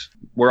Giannis.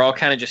 We're all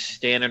kind of just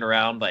standing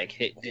around like,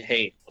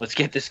 hey, let's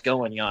get this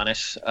going,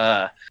 Giannis.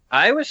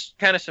 I was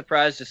kind of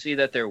surprised to see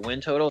that their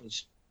win total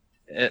is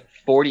at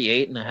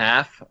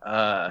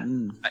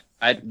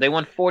 48.5. They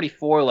won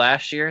 44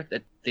 last year.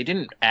 That they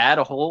didn't add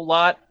a whole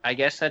lot. I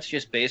guess that's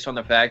just based on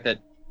the fact that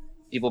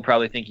people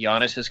probably think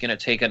Giannis is going to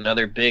take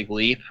another big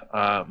leap.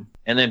 And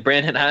then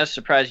Brandon, I was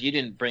surprised you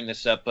didn't bring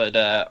this up, but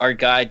our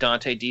guy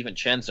Dante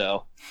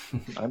DiVincenzo,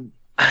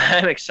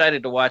 I'm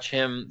excited to watch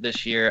him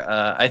this year.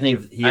 I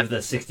think He have the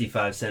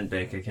 65-cent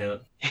bank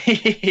account.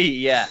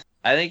 yeah,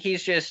 I think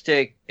he's just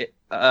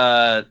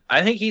I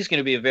think he's going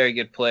to be a very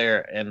good player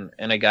and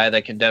a guy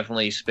that can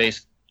definitely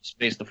space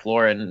the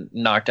floor and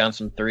knock down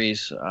some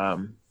threes.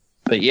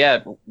 But yeah,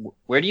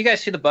 where do you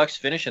guys see the Bucks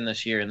finishing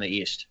this year in the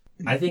East?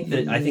 I think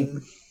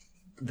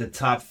the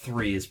top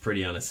three is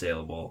pretty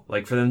unassailable.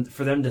 Like for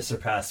them to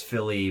surpass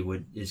Philly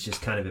is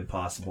just kind of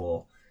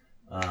impossible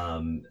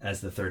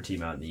as the third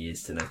team out in the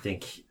East. And I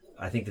think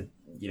that,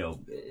 you know,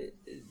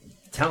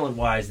 talent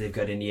wise, they've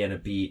got Indiana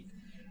beat.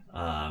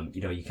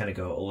 You know, you kind of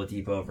go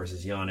Oladipo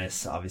versus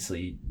Giannis.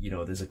 Obviously, you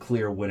know, there's a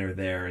clear winner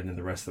there, and then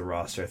the rest of the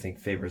roster I think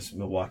favors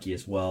Milwaukee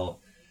as well.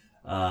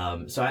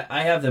 So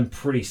I have them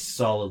pretty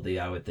solidly,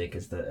 I would think,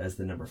 as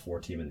the number 4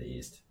 team in the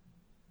East.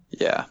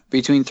 Yeah,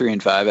 between 3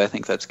 and 5, I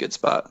think that's a good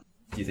spot.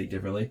 Do you think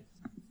differently?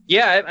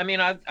 Yeah, I mean,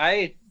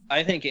 I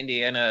think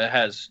Indiana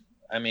has,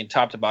 I mean,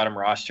 top to bottom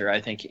roster.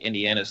 I think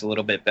Indiana's a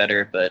little bit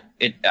better, but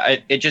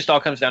it just all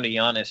comes down to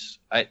Giannis.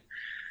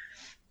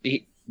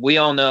 We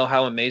all know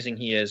how amazing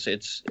he is.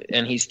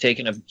 And he's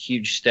taken a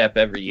huge step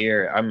every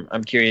year.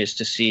 I'm curious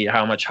to see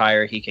how much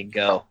higher he can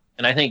go.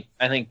 And I think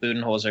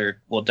Budenholzer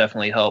will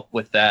definitely help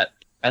with that.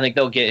 I think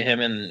they'll get him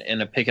in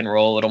a pick and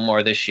roll a little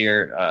more this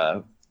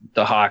year.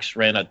 The Hawks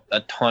ran a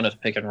ton of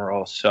pick and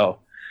roll, so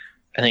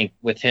I think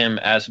with him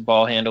as a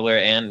ball handler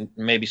and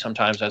maybe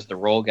sometimes as the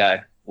roll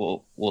guy,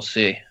 we'll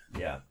see.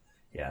 Yeah,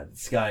 the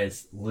sky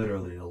is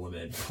literally the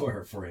limit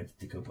for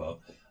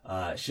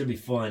Antetokounmpo. Should be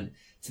fun.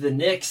 To the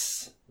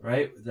Knicks,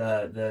 right?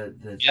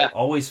 The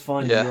always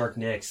fun New York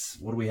Knicks.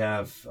 What do we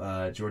have?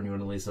 Jordan, you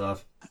want to lead us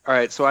off? All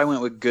right, so I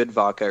went with good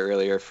vodka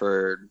earlier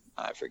for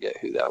I forget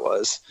who that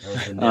was.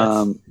 The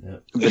Nets.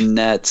 The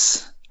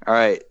Nets. All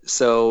right,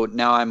 so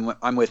now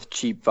I'm with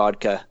cheap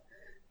vodka.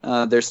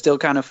 They're still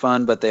kind of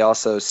fun, but they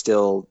also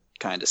still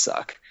kind of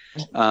suck.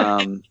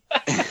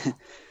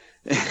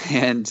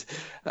 And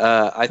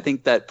I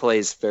think that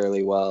plays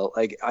fairly well.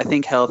 Like, I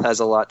think health has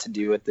a lot to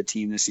do with the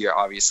team this year,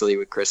 obviously,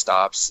 with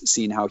Kristaps,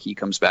 seeing how he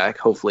comes back,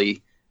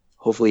 hopefully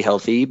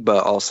healthy,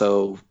 but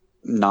also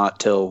not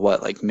till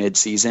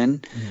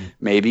mid-season,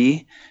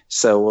 maybe.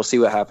 So we'll see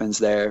what happens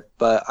there.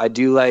 But I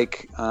do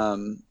like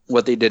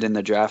what they did in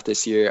the draft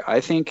this year. I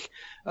think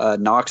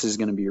Knox is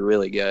going to be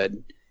really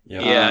good.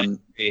 Yeah,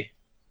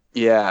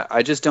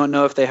 I just don't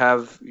know if they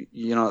have,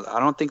 I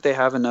don't think they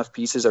have enough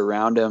pieces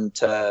around him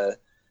to,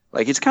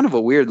 it's kind of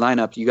a weird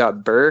lineup. You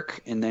got Burke,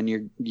 and then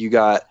you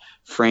got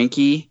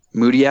Frankie,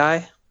 Moody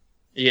Eye.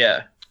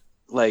 Yeah.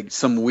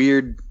 Some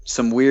weird,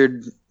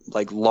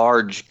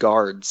 large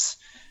guards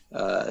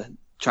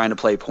trying to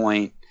play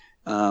point.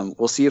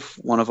 We'll see if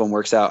one of them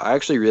works out. I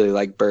actually really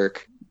like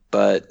Burke,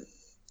 but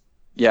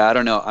yeah, I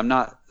don't know. I'm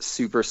not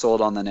super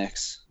sold on the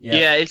Knicks.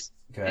 Yeah, it's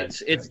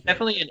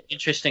definitely an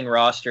interesting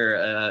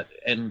roster,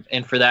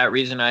 and for that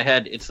reason,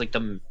 it's like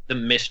the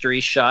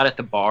mystery shot at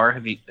the bar.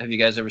 Have you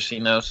guys ever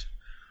seen those?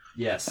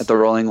 Yes. At the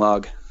Rolling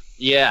Log.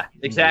 Yeah,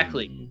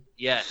 exactly.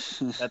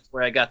 Yes, that's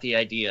where I got the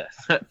idea.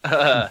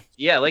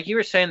 Yeah, like you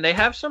were saying, they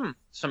have some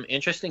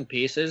interesting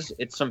pieces.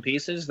 It's some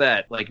pieces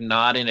that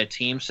not in a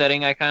team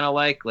setting I kind of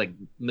like. Like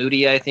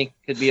Moody, I think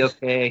could be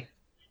okay.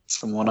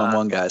 Some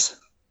one-on-one guys.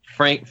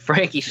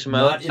 Frankie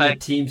Smokes. Not in a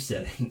team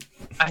setting.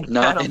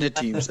 Not in a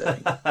team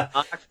setting.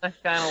 I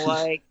kind of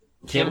like.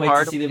 Can't wait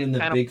to see them in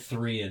the big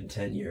three in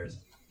 10 years.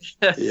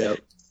 Yep.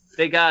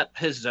 They got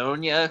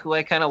Hazonia, who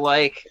I kind of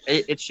like.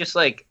 It's just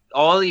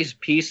all these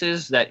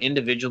pieces that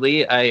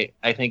individually I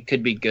think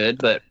could be good,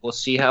 but we'll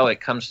see how it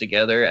comes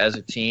together as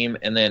a team.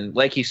 And then,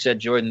 like you said,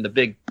 Jordan,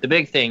 the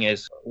big thing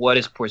is, what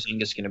is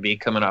Porzingis going to be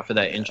coming off of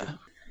that injury?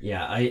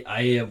 Yeah,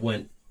 I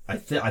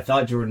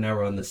thought Jordan and I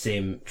were on the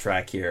same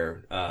track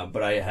here,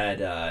 but I had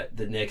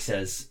the Knicks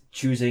as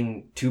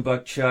choosing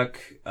 $2 Chuck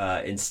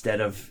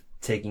instead of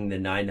taking the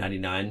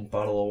 $9.99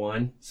 bottle of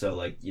wine.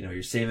 So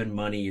you're saving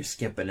money, you're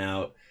skipping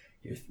out,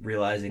 you're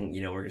realizing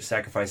we're going to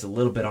sacrifice a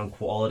little bit on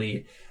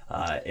quality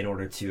in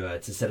order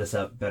to set us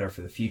up better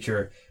for the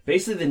future.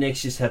 Basically, the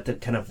Knicks just have to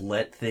kind of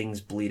let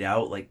things bleed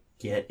out,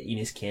 get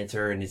Enes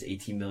Kanter and his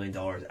 $18 million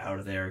out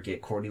of there,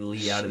 get Courtney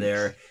Lee out of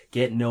there,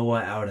 get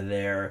Noah out of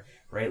there,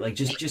 right?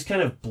 Just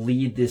kind of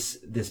bleed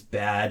this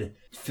bad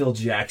Phil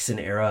Jackson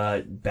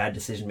era, bad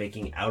decision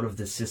making out of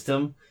the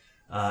system,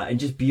 and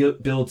just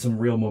build some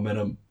real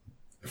momentum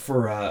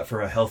for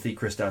a healthy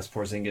Kristaps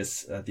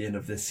Porzingis at the end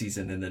of this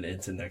season and then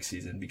into next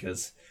season,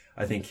 because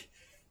I think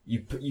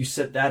you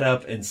set that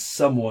up, and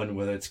someone,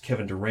 whether it's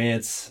Kevin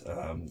Durant,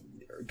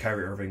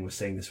 Kyrie Irving was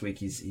saying this week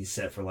he's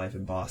set for life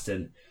in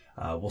Boston.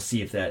 We'll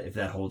see if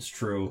that holds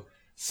true.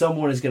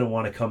 Someone is going to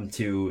want to come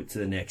to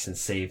the Knicks and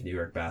save New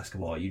York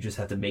basketball. You just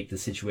have to make the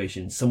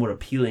situation somewhat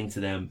appealing to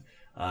them,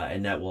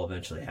 and that will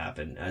eventually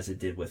happen, as it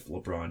did with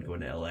LeBron going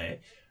to LA.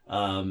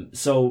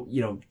 So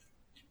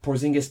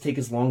Porzingis, take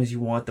as long as you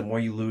want. The more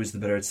you lose, the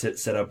better it's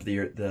set up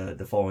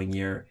the following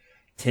year.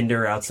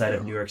 Tinder outside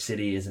of New York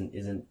City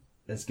isn't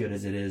as good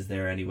as it is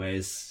there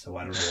anyways. So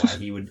I don't know why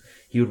he would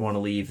want to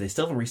leave. They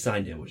still haven't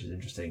re-signed him, which is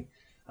interesting.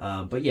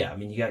 But yeah, I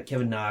mean, you got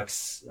Kevin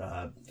Knox,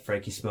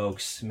 Frankie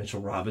Smokes,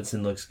 Mitchell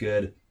Robinson looks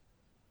good.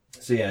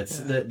 So yeah, it's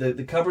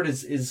the cupboard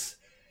is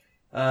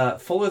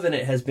fuller than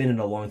it has been in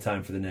a long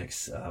time for the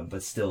Knicks,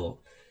 but still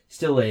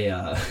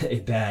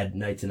a bad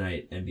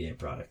night-to-night NBA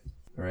product.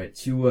 All right,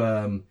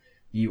 to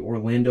the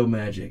Orlando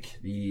Magic,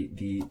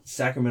 the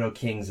Sacramento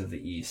Kings of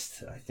the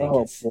East. I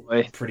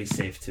think pretty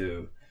safe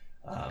to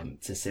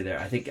say there.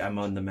 I think I'm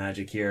on the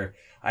Magic here.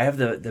 I have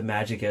the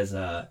Magic as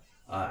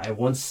I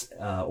once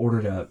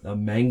ordered a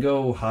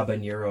mango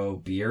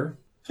habanero beer.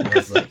 And I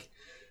was like,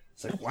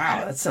 it's like,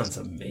 wow, that sounds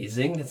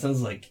amazing. It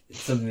sounds like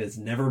something that's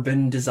never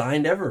been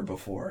designed ever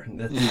before.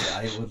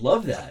 I would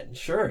love that.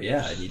 Sure,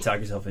 yeah. And you talk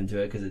yourself into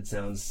it because it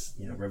sounds,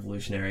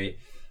 revolutionary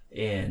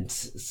and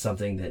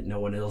something that no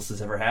one else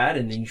has ever had.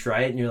 And then you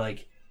try it and you're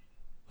like,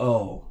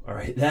 oh, all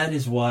right, that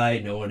is why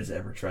no one has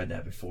ever tried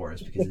that before.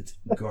 Is because it's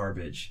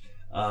garbage.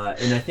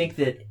 And I think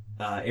that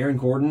Aaron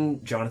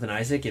Gordon, Jonathan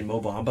Isaac, and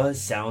Mo Bamba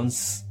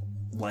sounds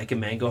like a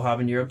mango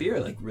habanero beer,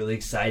 like really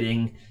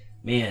exciting.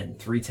 Man,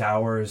 3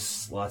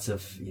 towers, lots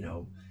of,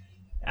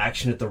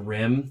 action at the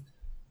rim.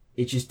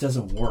 It just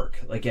doesn't work.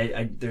 Like,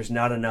 there's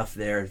not enough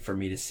there for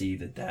me to see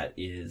that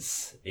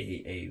is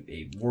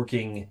a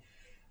working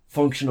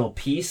functional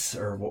piece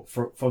or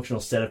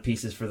functional set of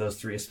pieces for those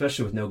three,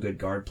 especially with no good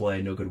guard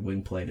play, no good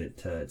wing play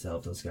to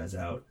help those guys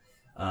out.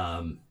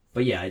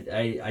 But yeah,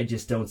 I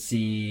just don't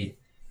see...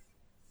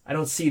 I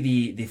don't see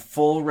the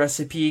full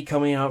recipe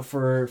coming out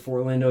for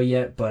Orlando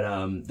yet,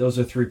 but those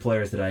are 3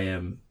 players that I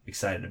am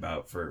excited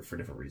about for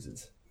different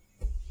reasons.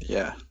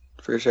 Yeah,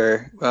 for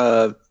sure.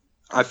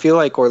 I feel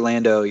like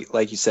Orlando,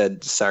 like you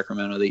said,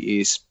 Sacramento, the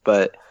East,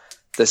 but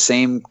the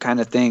same kind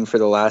of thing for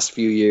the last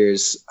few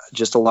years,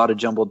 just a lot of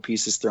jumbled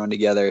pieces thrown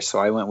together. So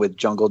I went with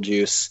Jungle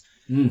Juice,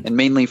 and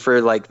mainly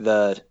for like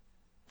the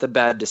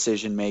bad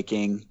decision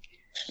making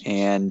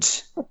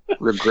and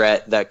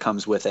regret that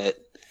comes with it.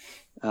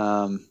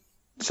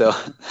 So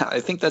I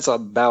think that's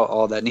about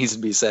all that needs to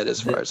be said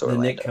as far as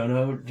Orlando. The Nick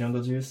Kono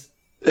Jungle Juice?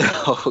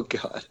 Oh,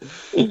 God.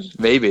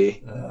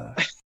 Maybe.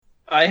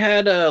 I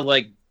had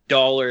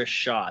dollar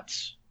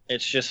shots.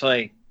 It's just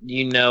like,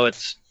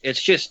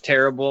 it's just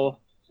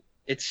terrible.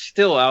 It's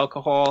still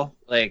alcohol.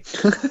 Like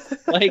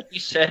you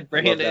said,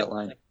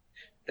 Brandon,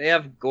 they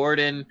have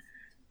Gordon,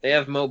 they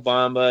have Mo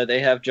Bamba,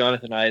 they have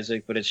Jonathan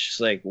Isaac, but it's just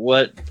like,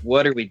 what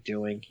are we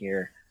doing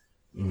here?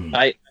 Mm-hmm.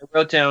 I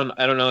wrote down,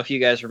 I don't know if you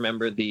guys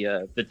remember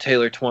the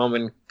Taylor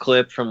Twellman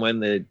clip from when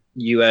the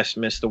U.S.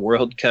 missed the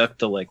World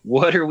Cup,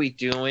 what are we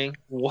doing?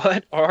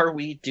 What are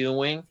we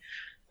doing?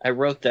 I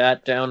wrote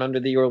that down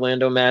under the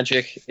Orlando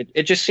Magic.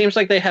 It just seems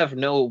like they have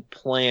no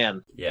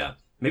plan. Yeah.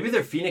 Maybe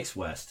they're Phoenix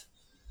West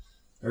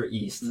or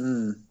East.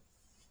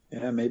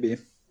 Yeah, maybe.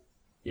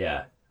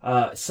 Yeah.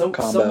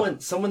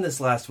 Someone this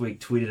last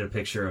week tweeted a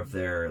picture of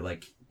their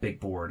big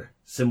board,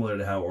 similar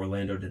to how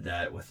Orlando did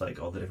that with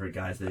all the different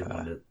guys they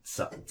wanted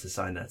to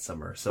sign that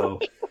summer. So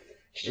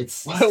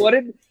it's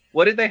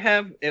what did they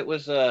have? It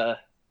was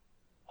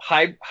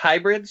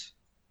hybrids.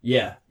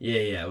 Yeah.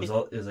 It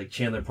was like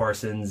Chandler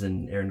Parsons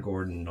and Aaron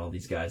Gordon and all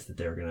these guys that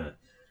they were gonna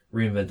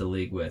reinvent the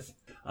league with.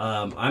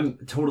 I'm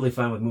totally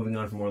fine with moving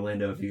on from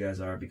Orlando if you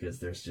guys are, because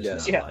there's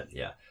just not a lot.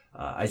 Yeah.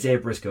 Isaiah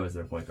Briscoe is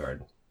their point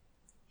guard.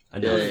 I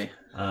know.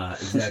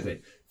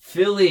 Exactly.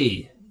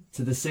 Philly.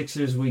 To the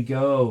Sixers we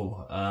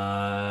go.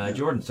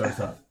 Jordan, start us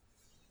off.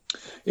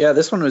 Yeah,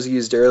 this one was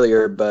used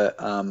earlier, but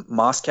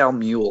Moscow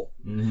Mule.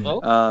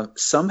 Mm-hmm.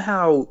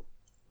 Somehow,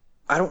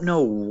 I don't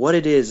know what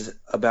it is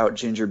about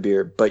ginger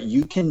beer, but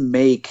you can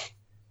make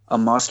a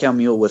Moscow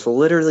Mule with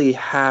literally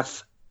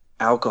half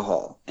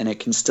alcohol, and it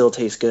can still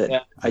taste good.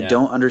 Yeah. I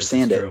don't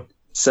understand it.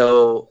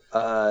 So,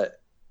 I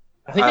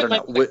think it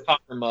might be a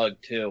copper mug,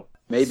 too.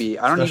 Maybe.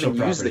 I don't even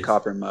use the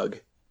copper mug.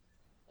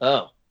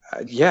 Oh.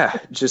 Yeah,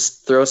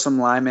 just throw some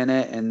lime in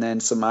it and then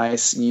some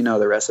ice. You know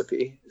the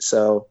recipe.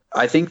 So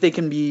I think they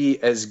can be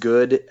as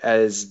good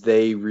as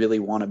they really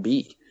want to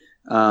be.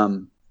 I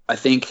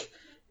think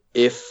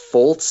if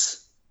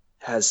Fultz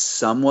has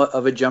somewhat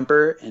of a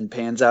jumper and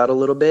pans out a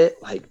little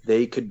bit,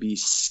 they could be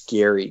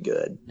scary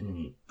good.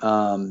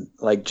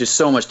 Mm-hmm. Just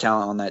so much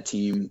talent on that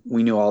team.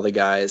 We knew all the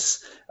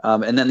guys.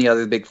 And then the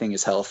other big thing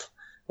is health.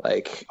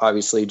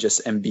 Obviously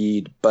just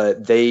Embiid,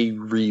 but they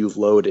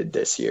reloaded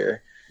this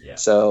year. Yeah.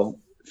 So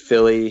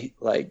Philly,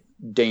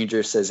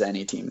 dangerous as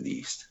any team in the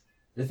East.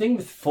 The thing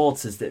with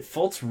Fultz is that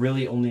Fultz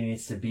really only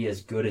needs to be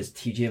as good as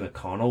TJ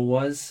McConnell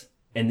was,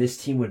 and this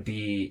team would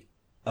be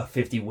a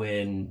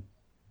 50-win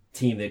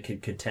team that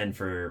could contend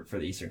for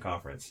the Eastern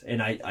Conference.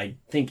 And I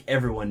think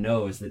everyone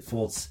knows that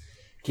Fultz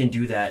can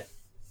do that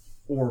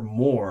or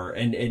more,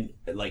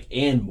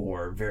 and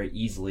more very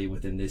easily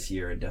within this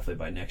year and definitely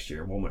by next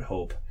year, one would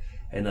hope,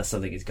 unless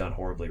something has gone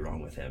horribly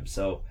wrong with him.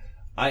 So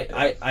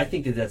I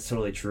think that's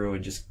totally true,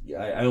 and just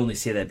I only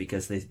say that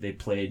because they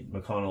played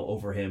McConnell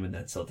over him in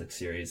that Celtics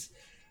series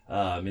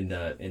in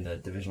the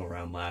divisional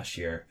round last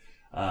year,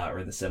 or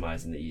in the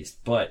semis in the East.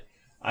 But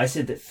I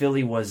said that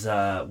Philly was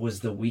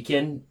the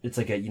weekend. It's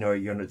like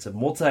it's a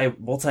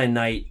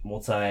multi-night,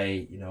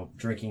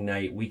 drinking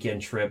night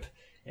weekend trip,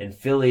 and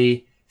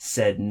Philly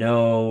said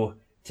no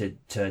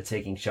to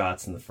taking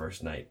shots in the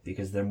first night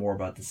because they're more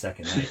about the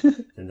second night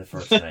than the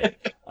first night,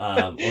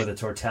 or the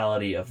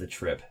totality of the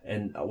trip.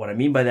 And what I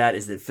mean by that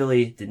is that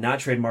Philly did not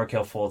trade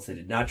Markelle Fultz. They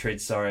did not trade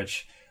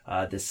Saric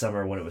this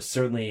summer when it was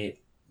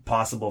certainly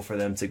possible for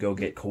them to go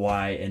get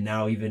Kawhi. And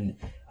now even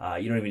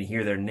you don't even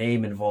hear their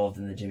name involved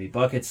in the Jimmy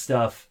Bucket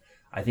stuff.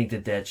 I think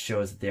that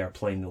shows that they are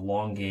playing the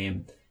long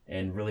game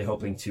and really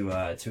hoping to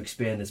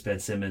expand this Ben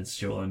Simmons,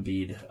 Joel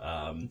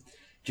Embiid,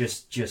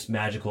 just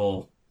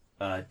magical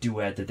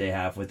duet that they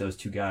have with those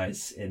two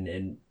guys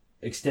and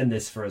extend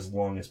this for as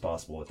long as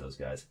possible with those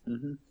guys.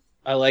 Mm-hmm.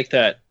 I like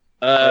that.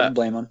 I don't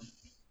blame them.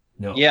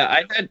 No.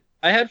 Yeah,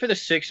 I had for the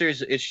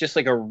Sixers, it's just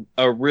like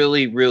a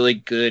really, really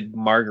good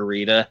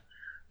margarita.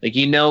 Like,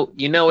 you know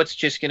it's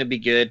just going to be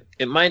good.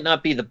 It might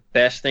not be the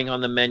best thing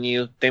on the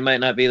menu. They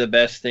might not be the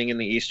best thing in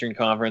the Eastern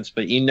Conference,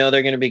 but they're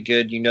going to be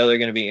good. They're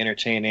going to be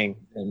entertaining.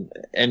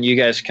 And you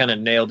guys kind of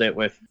nailed it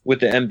with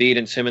the Embiid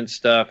and Simmons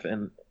stuff.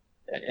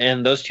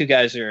 And those two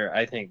guys are,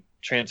 I think,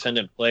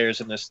 transcendent players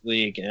in this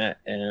league,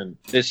 and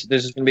this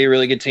is going to be a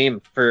really good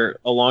team for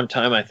a long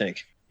time, I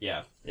think.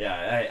 Yeah.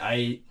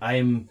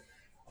 I'm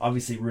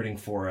obviously rooting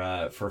for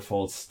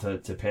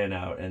Fultz to pan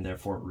out, and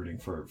therefore rooting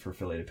for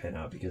Philly to pan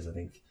out, because I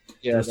think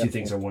those two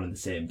things are one and the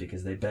same,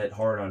 because they bet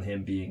hard on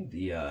him being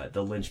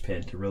the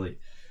linchpin to really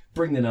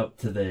bring them up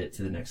to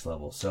the next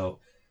level. So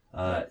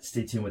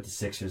stay tuned with the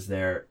Sixers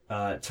there.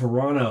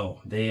 Toronto,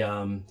 they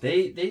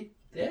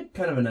had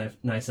kind of a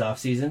nice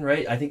offseason,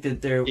 right? I think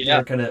that they're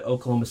kind of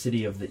Oklahoma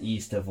City of the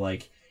East, of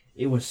like,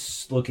 it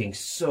was looking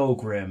so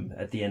grim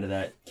at the end of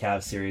that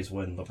Cavs series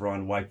when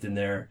LeBron wiped in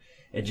there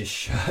and just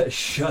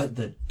shut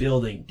the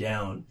building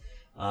down.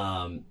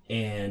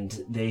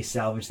 And they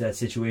salvaged that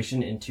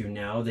situation into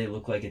now they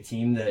look like a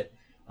team that,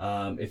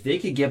 if they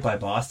could get by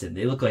Boston,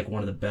 they look like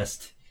one of the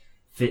best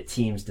fit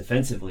teams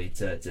defensively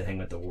to hang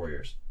with the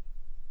Warriors.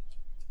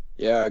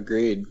 Yeah,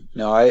 agreed.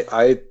 No,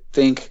 I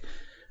think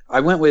I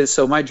went with,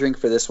 so my drink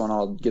for this one,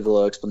 I'll give a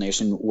little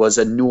explanation, was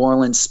a New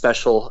Orleans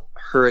Special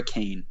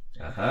Hurricane.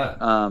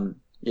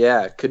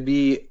 Yeah, could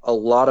be a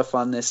lot of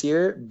fun this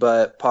year,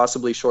 but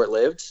possibly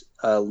short-lived.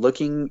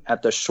 Looking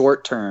at the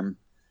short term,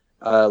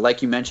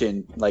 like you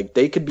mentioned, like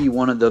they could be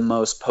one of the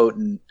most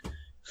potent,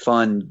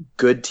 fun,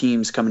 good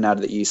teams coming out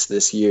of the East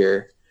this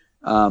year.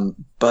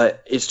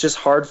 But it's just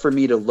hard for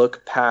me to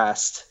look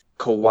past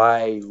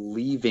Kawhi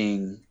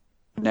leaving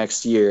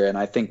next year, and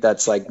I think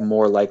that's like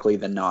more likely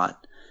than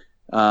not.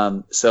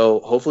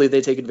 So hopefully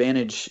they take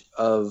advantage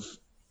of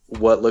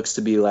what looks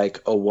to be like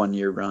a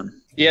 1-year run.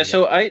 Yeah,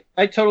 so I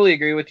totally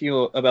agree with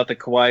you about the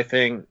Kawhi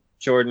thing,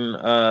 Jordan.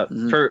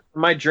 For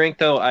my drink,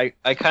 though, I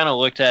kind of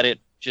looked at it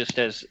just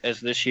as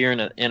this year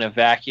in a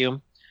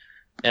vacuum,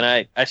 and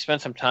I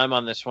spent some time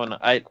on this one.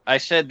 I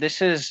said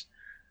this is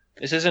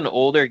an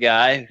older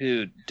guy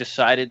who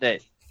decided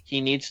that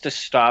he needs to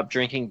stop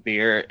drinking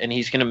beer, and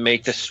he's going to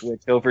make the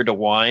switch over to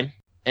wine.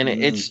 And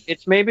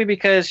it's maybe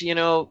because,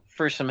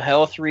 for some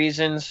health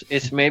reasons,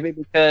 it's maybe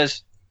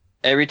because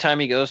every time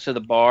he goes to the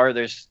bar,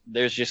 there's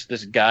just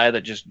this guy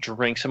that just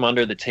drinks him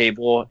under the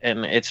table,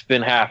 and it's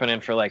been happening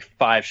for like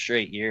 5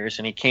 straight years,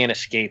 and he can't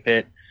escape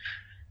it.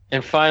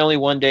 And finally,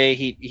 one day,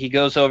 he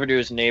goes over to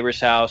his neighbor's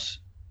house,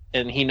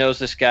 and he knows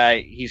this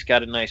guy. He's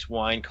got a nice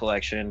wine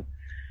collection, and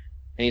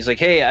he's like,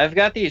 "Hey, I've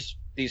got these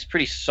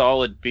pretty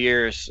solid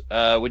beers.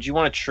 Would you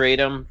want to trade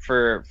them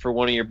for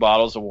one of your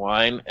bottles of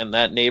wine?" And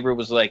that neighbor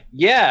was like,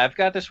 "Yeah, I've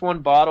got this one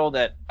bottle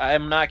that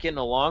I'm not getting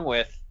along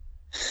with.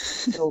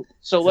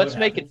 So let's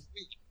make it."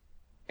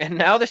 And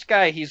now this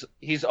guy,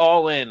 he's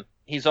all in.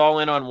 He's all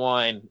in on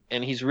wine,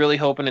 and he's really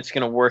hoping it's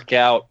going to work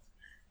out.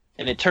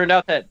 And it turned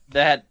out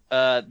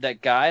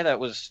that guy that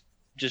was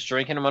just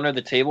drinking him under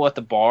the table at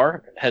the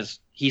bar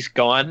he's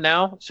gone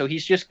now. So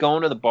he's just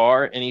going to the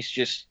bar and he's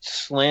just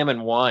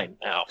slamming wine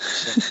now.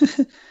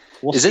 So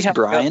Is this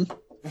Brian?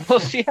 We'll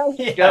see how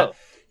it goes.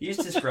 You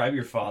just describe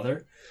your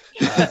father.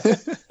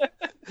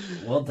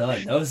 Well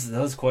done. That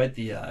was quite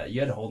the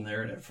you had a whole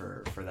narrative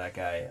for that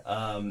guy.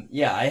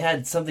 I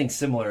had something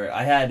similar.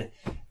 I had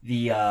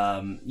the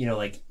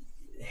like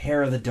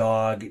hair of the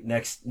dog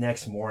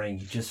next morning.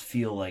 You just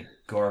feel like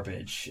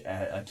garbage,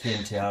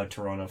 akin to how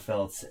Toronto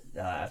felt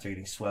after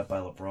getting swept by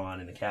LeBron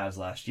and the Cavs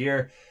last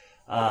year.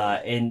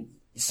 And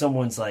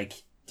someone's like,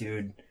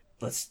 "Dude,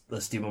 let's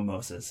do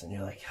mimosas," and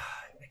you're like,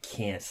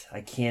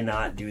 I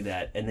cannot do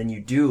that. And then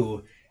you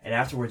do. And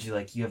afterwards,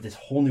 you have this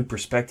whole new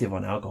perspective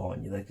on alcohol,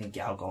 and you think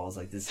alcohol is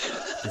like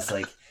this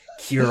like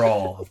cure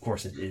all. Of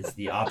course, it is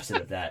the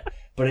opposite of that,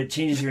 but it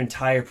changes your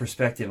entire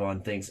perspective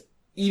on things,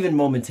 even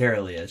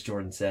momentarily, as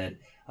Jordan said.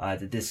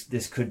 That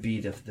this could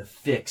be the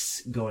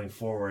fix going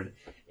forward,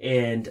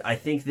 and I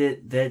think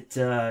that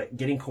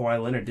getting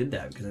Kawhi Leonard did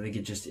that, because I think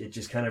it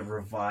just kind of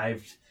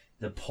revived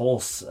the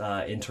pulse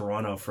in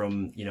Toronto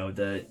from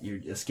you're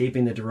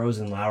escaping the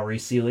DeRozan Lowry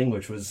ceiling,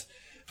 which was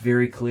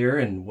very clear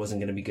and wasn't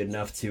going to be good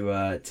enough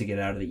to get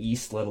out of the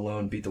East, let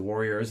alone beat the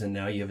Warriors. And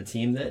now you have a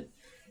team that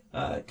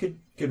could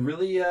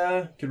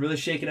really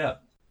shake it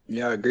up.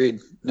 Yeah,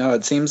 agreed. No,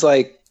 it seems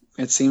like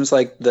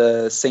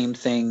the same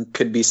thing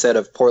could be said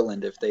of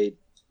Portland if they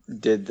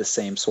did the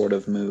same sort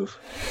of move.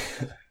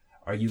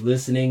 Are you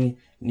listening,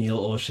 Neil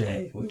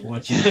O'Shea? We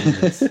want you to do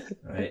this,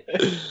 right?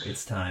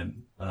 It's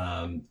time.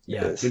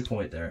 Good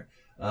point there.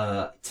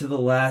 To the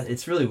last,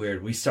 it's really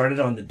weird. We started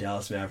on the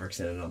Dallas Mavericks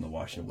and ended on the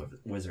Washington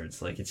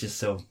Wizards. Like, it's just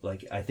so,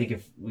 like, I think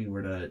if we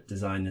were to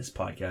design this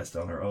podcast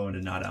on our own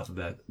and not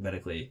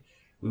alphabetically,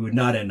 we would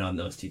not end on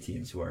those two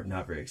teams who are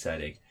not very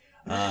exciting.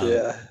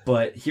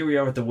 But here we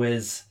are with the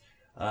Wiz.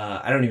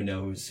 I don't even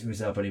know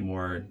who's up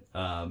anymore.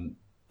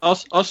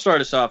 I'll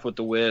start us off with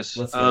the Wiz.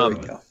 Let's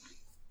go.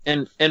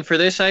 And for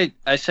this, I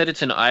said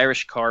it's an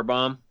Irish car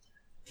bomb.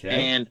 Okay.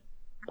 And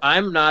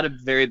I'm not a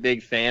very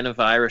big fan of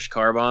Irish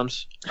car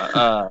bombs.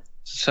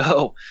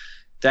 So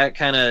that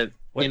kind of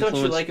What don't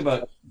you like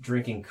about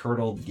drinking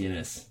curdled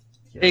Guinness?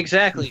 Yeah.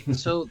 Exactly.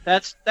 So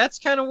that's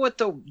kind of what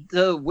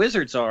the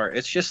Wizards are.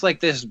 It's just like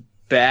this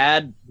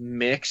bad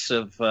mix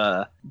of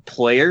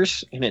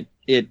players, and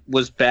it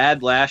was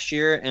bad last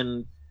year,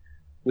 and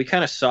we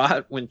kind of saw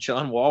it when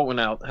John Wall went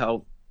out,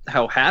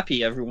 how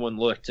happy everyone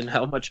looked and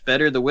how much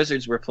better the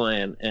Wizards were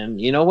playing.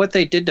 And you know what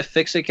they did to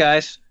fix it,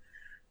 guys?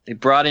 They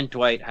brought in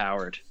Dwight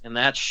Howard, and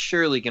that's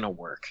surely going to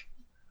work.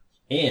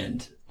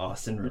 And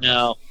Austin Rivers.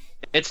 No,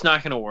 it's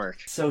not going to work.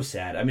 So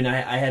sad. I mean,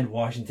 I had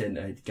Washington,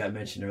 I got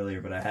mentioned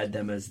earlier, but I had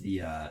them as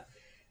the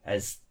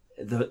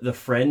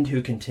friend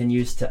who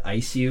continues to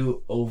ice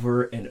you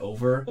over and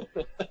over.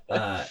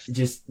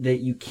 Just that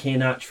you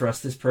cannot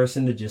trust this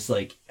person to just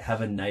like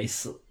have a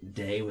nice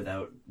day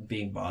without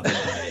being bothered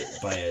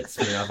by a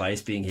Smirnoff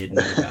Ice being hidden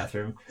in the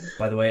bathroom.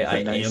 By the way,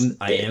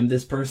 I am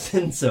this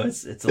person, so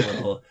it's a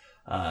little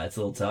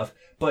tough.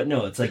 But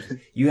no, it's like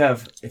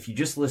if you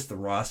just list the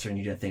roster and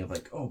you just think of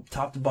like, oh,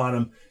 top to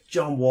bottom,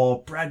 John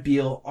Wall, Brad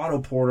Beal,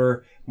 Otto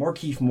Porter,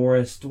 Markieff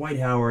Morris, Dwight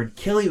Howard,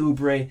 Kelly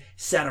Oubre,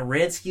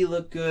 Satoransky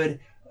look good.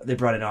 They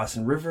brought in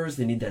Austin Rivers.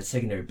 They need that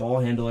secondary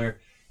ball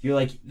handler. You're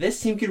like, this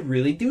team could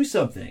really do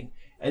something.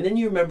 And then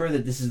you remember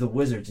that this is the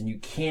Wizards, and you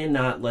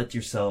cannot let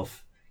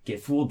yourself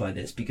get fooled by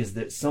this because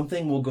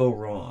something will go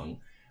wrong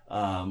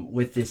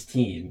with this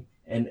team.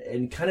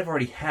 And kind of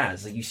already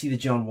has. Like, you see the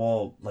John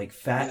Wall, like,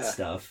 fat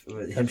stuff,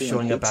 him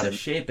showing up out of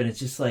shape, and it's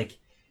just like,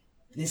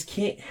 this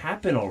can't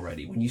happen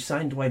already. When you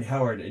sign Dwight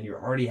Howard and you're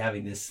already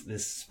having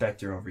this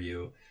specter over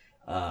you,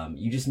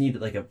 you just need,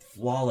 like, a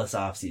flawless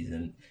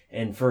offseason.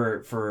 And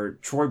for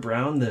Troy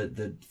Brown,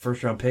 the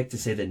first-round pick, to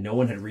say that no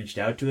one had reached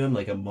out to him,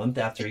 like, a month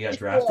after he got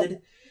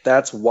drafted.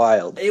 That's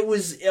wild. I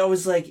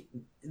was like,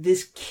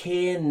 this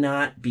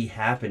cannot be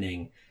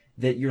happening,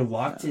 that you're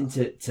locked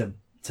into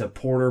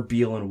Porter,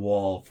 Beal, and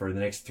Wall for the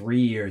next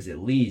 3 years at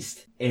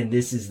least, and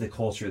this is the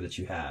culture that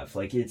you have.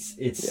 Like, it's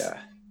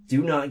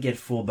do not get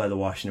fooled by the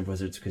Washington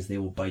Wizards because they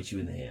will bite you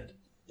in the hand.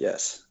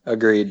 Yes,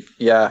 agreed.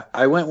 Yeah,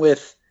 I went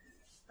with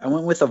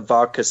a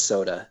vodka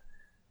soda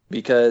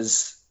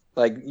because,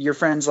 like, your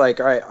friend's like,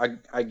 all right,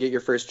 I get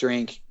your first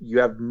drink. You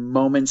have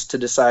moments to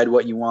decide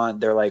what you want.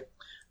 They're like,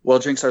 well,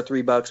 drinks are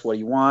 $3. What do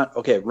you want?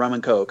 Okay, rum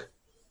and Coke.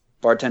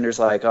 Bartender's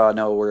like, oh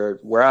no,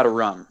 we're out of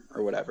rum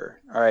or whatever.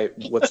 All right,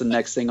 what's the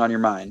next thing on your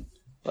mind?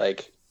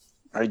 Like,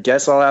 I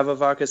guess I'll have a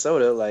vodka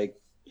soda.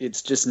 Like,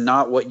 it's just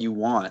not what you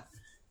want,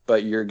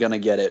 but you're gonna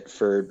get it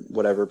for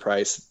whatever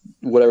price,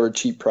 whatever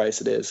cheap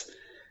price it is.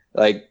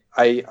 Like,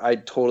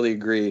 I totally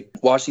agree.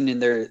 Washington,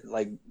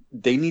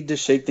 they need to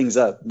shake things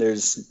up.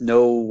 There's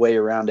no way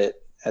around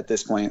it at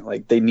this point.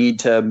 Like, they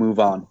need to move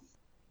on.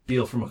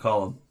 Beal from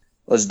McCollum.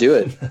 Let's do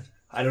it.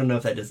 I don't know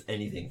if that does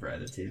anything for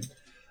either team.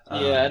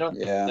 I don't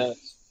think it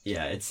does.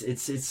 Yeah,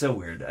 it's so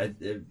weird.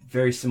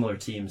 Very similar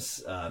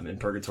teams in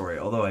purgatory.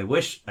 Although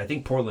I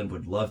think Portland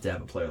would love to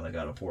have a player like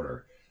Otto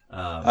Porter.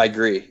 I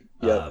agree.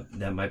 Yeah,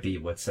 that might be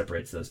what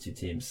separates those two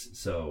teams.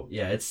 So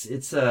yeah,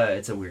 it's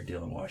a weird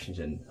deal in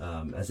Washington,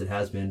 as it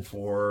has been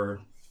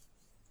for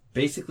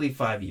basically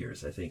 5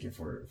 years. I think if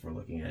we're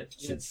looking at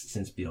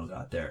since Beal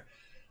got there.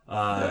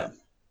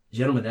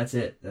 Gentlemen, that's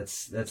it.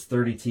 That's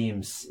 30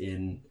 teams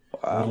in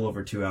a little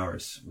over 2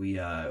 hours. We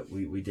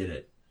did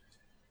it.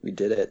 We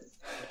did it.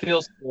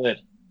 Feels good.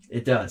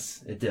 It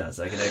does.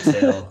 I can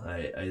exhale.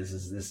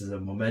 This is a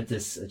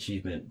momentous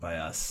achievement by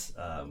us.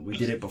 We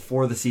did it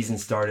before the season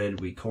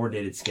started. We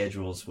coordinated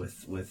schedules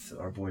with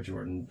our boy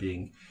Jordan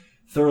being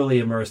thoroughly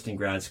immersed in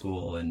grad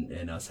school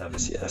and us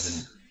having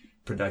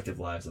productive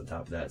lives on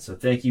top of that. So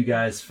thank you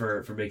guys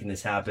for making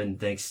this happen.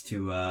 Thanks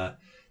to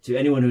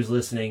anyone who's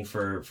listening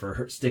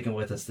for sticking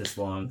with us this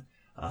long.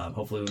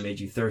 Hopefully we made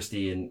you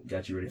thirsty and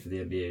got you ready for the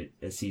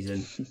NBA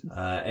season.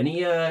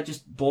 Any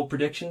just bold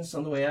predictions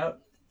on the way out?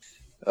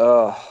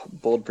 Oh,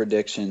 bold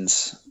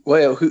predictions.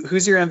 Wait,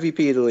 who's your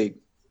MVP of the league?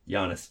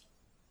 Giannis.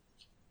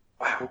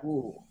 Wow.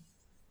 Ooh.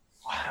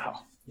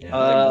 Wow.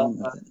 Yeah.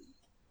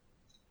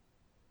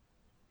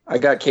 I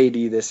got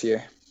KD this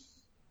year.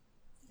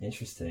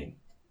 Interesting.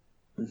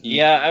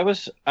 Yeah,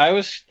 I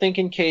was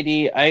thinking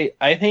KD.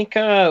 I think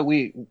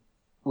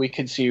we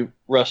could see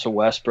Russell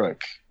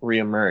Westbrook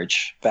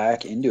reemerge.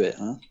 Back into it,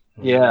 huh?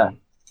 Yeah.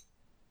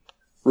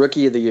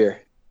 Rookie of the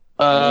year.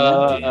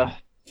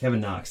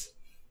 Kevin Knox.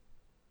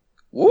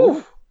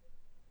 Woo!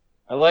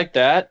 I like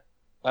that.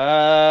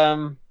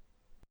 I'm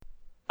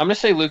I'm gonna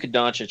say Luka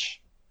Doncic.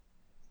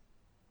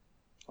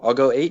 I'll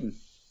go Aiden.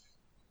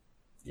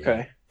 Yeah,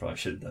 Okay. probably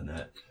should have done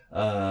that.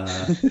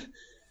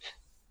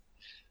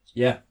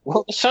 Yeah.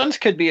 Well, the Suns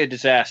could be a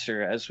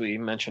disaster, as we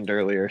mentioned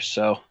earlier.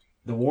 So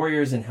The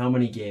Warriors in how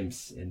many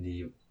games in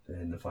the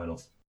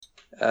finals?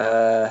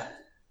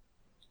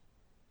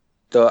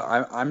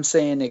 I'm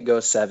saying it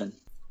goes 7.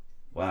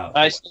 Wow.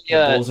 I say,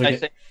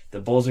 The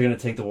Bulls are going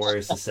to take the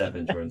Warriors to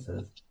 7, Jordan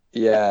says.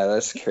 Yeah,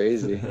 that's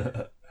crazy.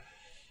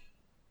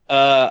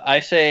 I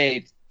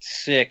say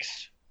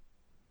 6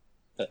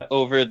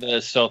 over the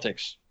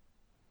Celtics.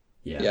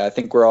 Yeah, I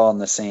think we're all on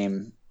the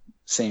same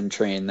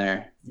train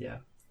there. Yeah.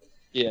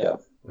 Yeah.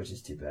 Which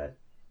is too bad.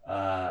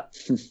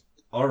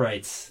 All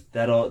right,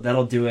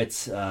 that'll do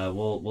it.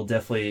 We'll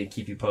definitely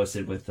keep you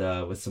posted with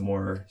some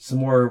more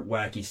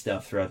wacky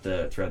stuff throughout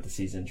the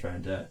season,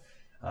 trying to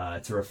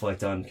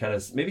reflect on kind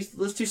of maybe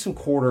let's do some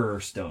quarter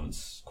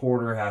stones,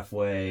 quarter,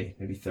 halfway,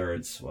 maybe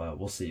thirds.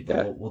 We'll see,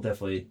 but we'll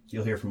definitely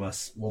you'll hear from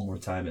us one more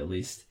time at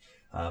least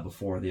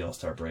before the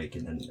All-Star break,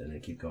 and then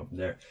keep going from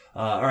there.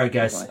 All right,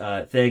 guys,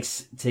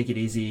 thanks. Take it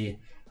easy.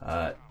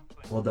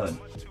 Well done.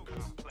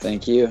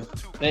 Thank you.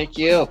 Thank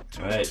you. All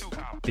right,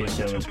 peace,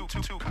 gentlemen.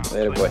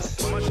 Later, boys.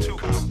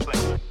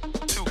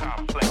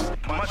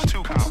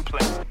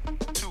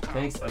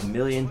 Thanks a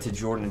million to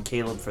Jordan and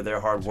Caleb for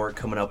their hard work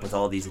coming up with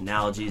all these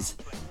analogies.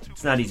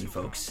 It's not easy,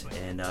 folks.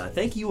 And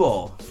thank you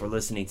all for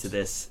listening to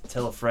this.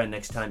 Tell a friend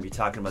next time you're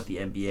talking about the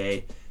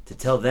NBA to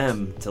tell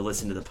them to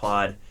listen to the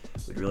pod.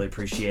 We'd really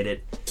appreciate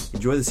it.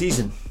 Enjoy the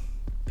season.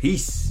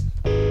 Peace.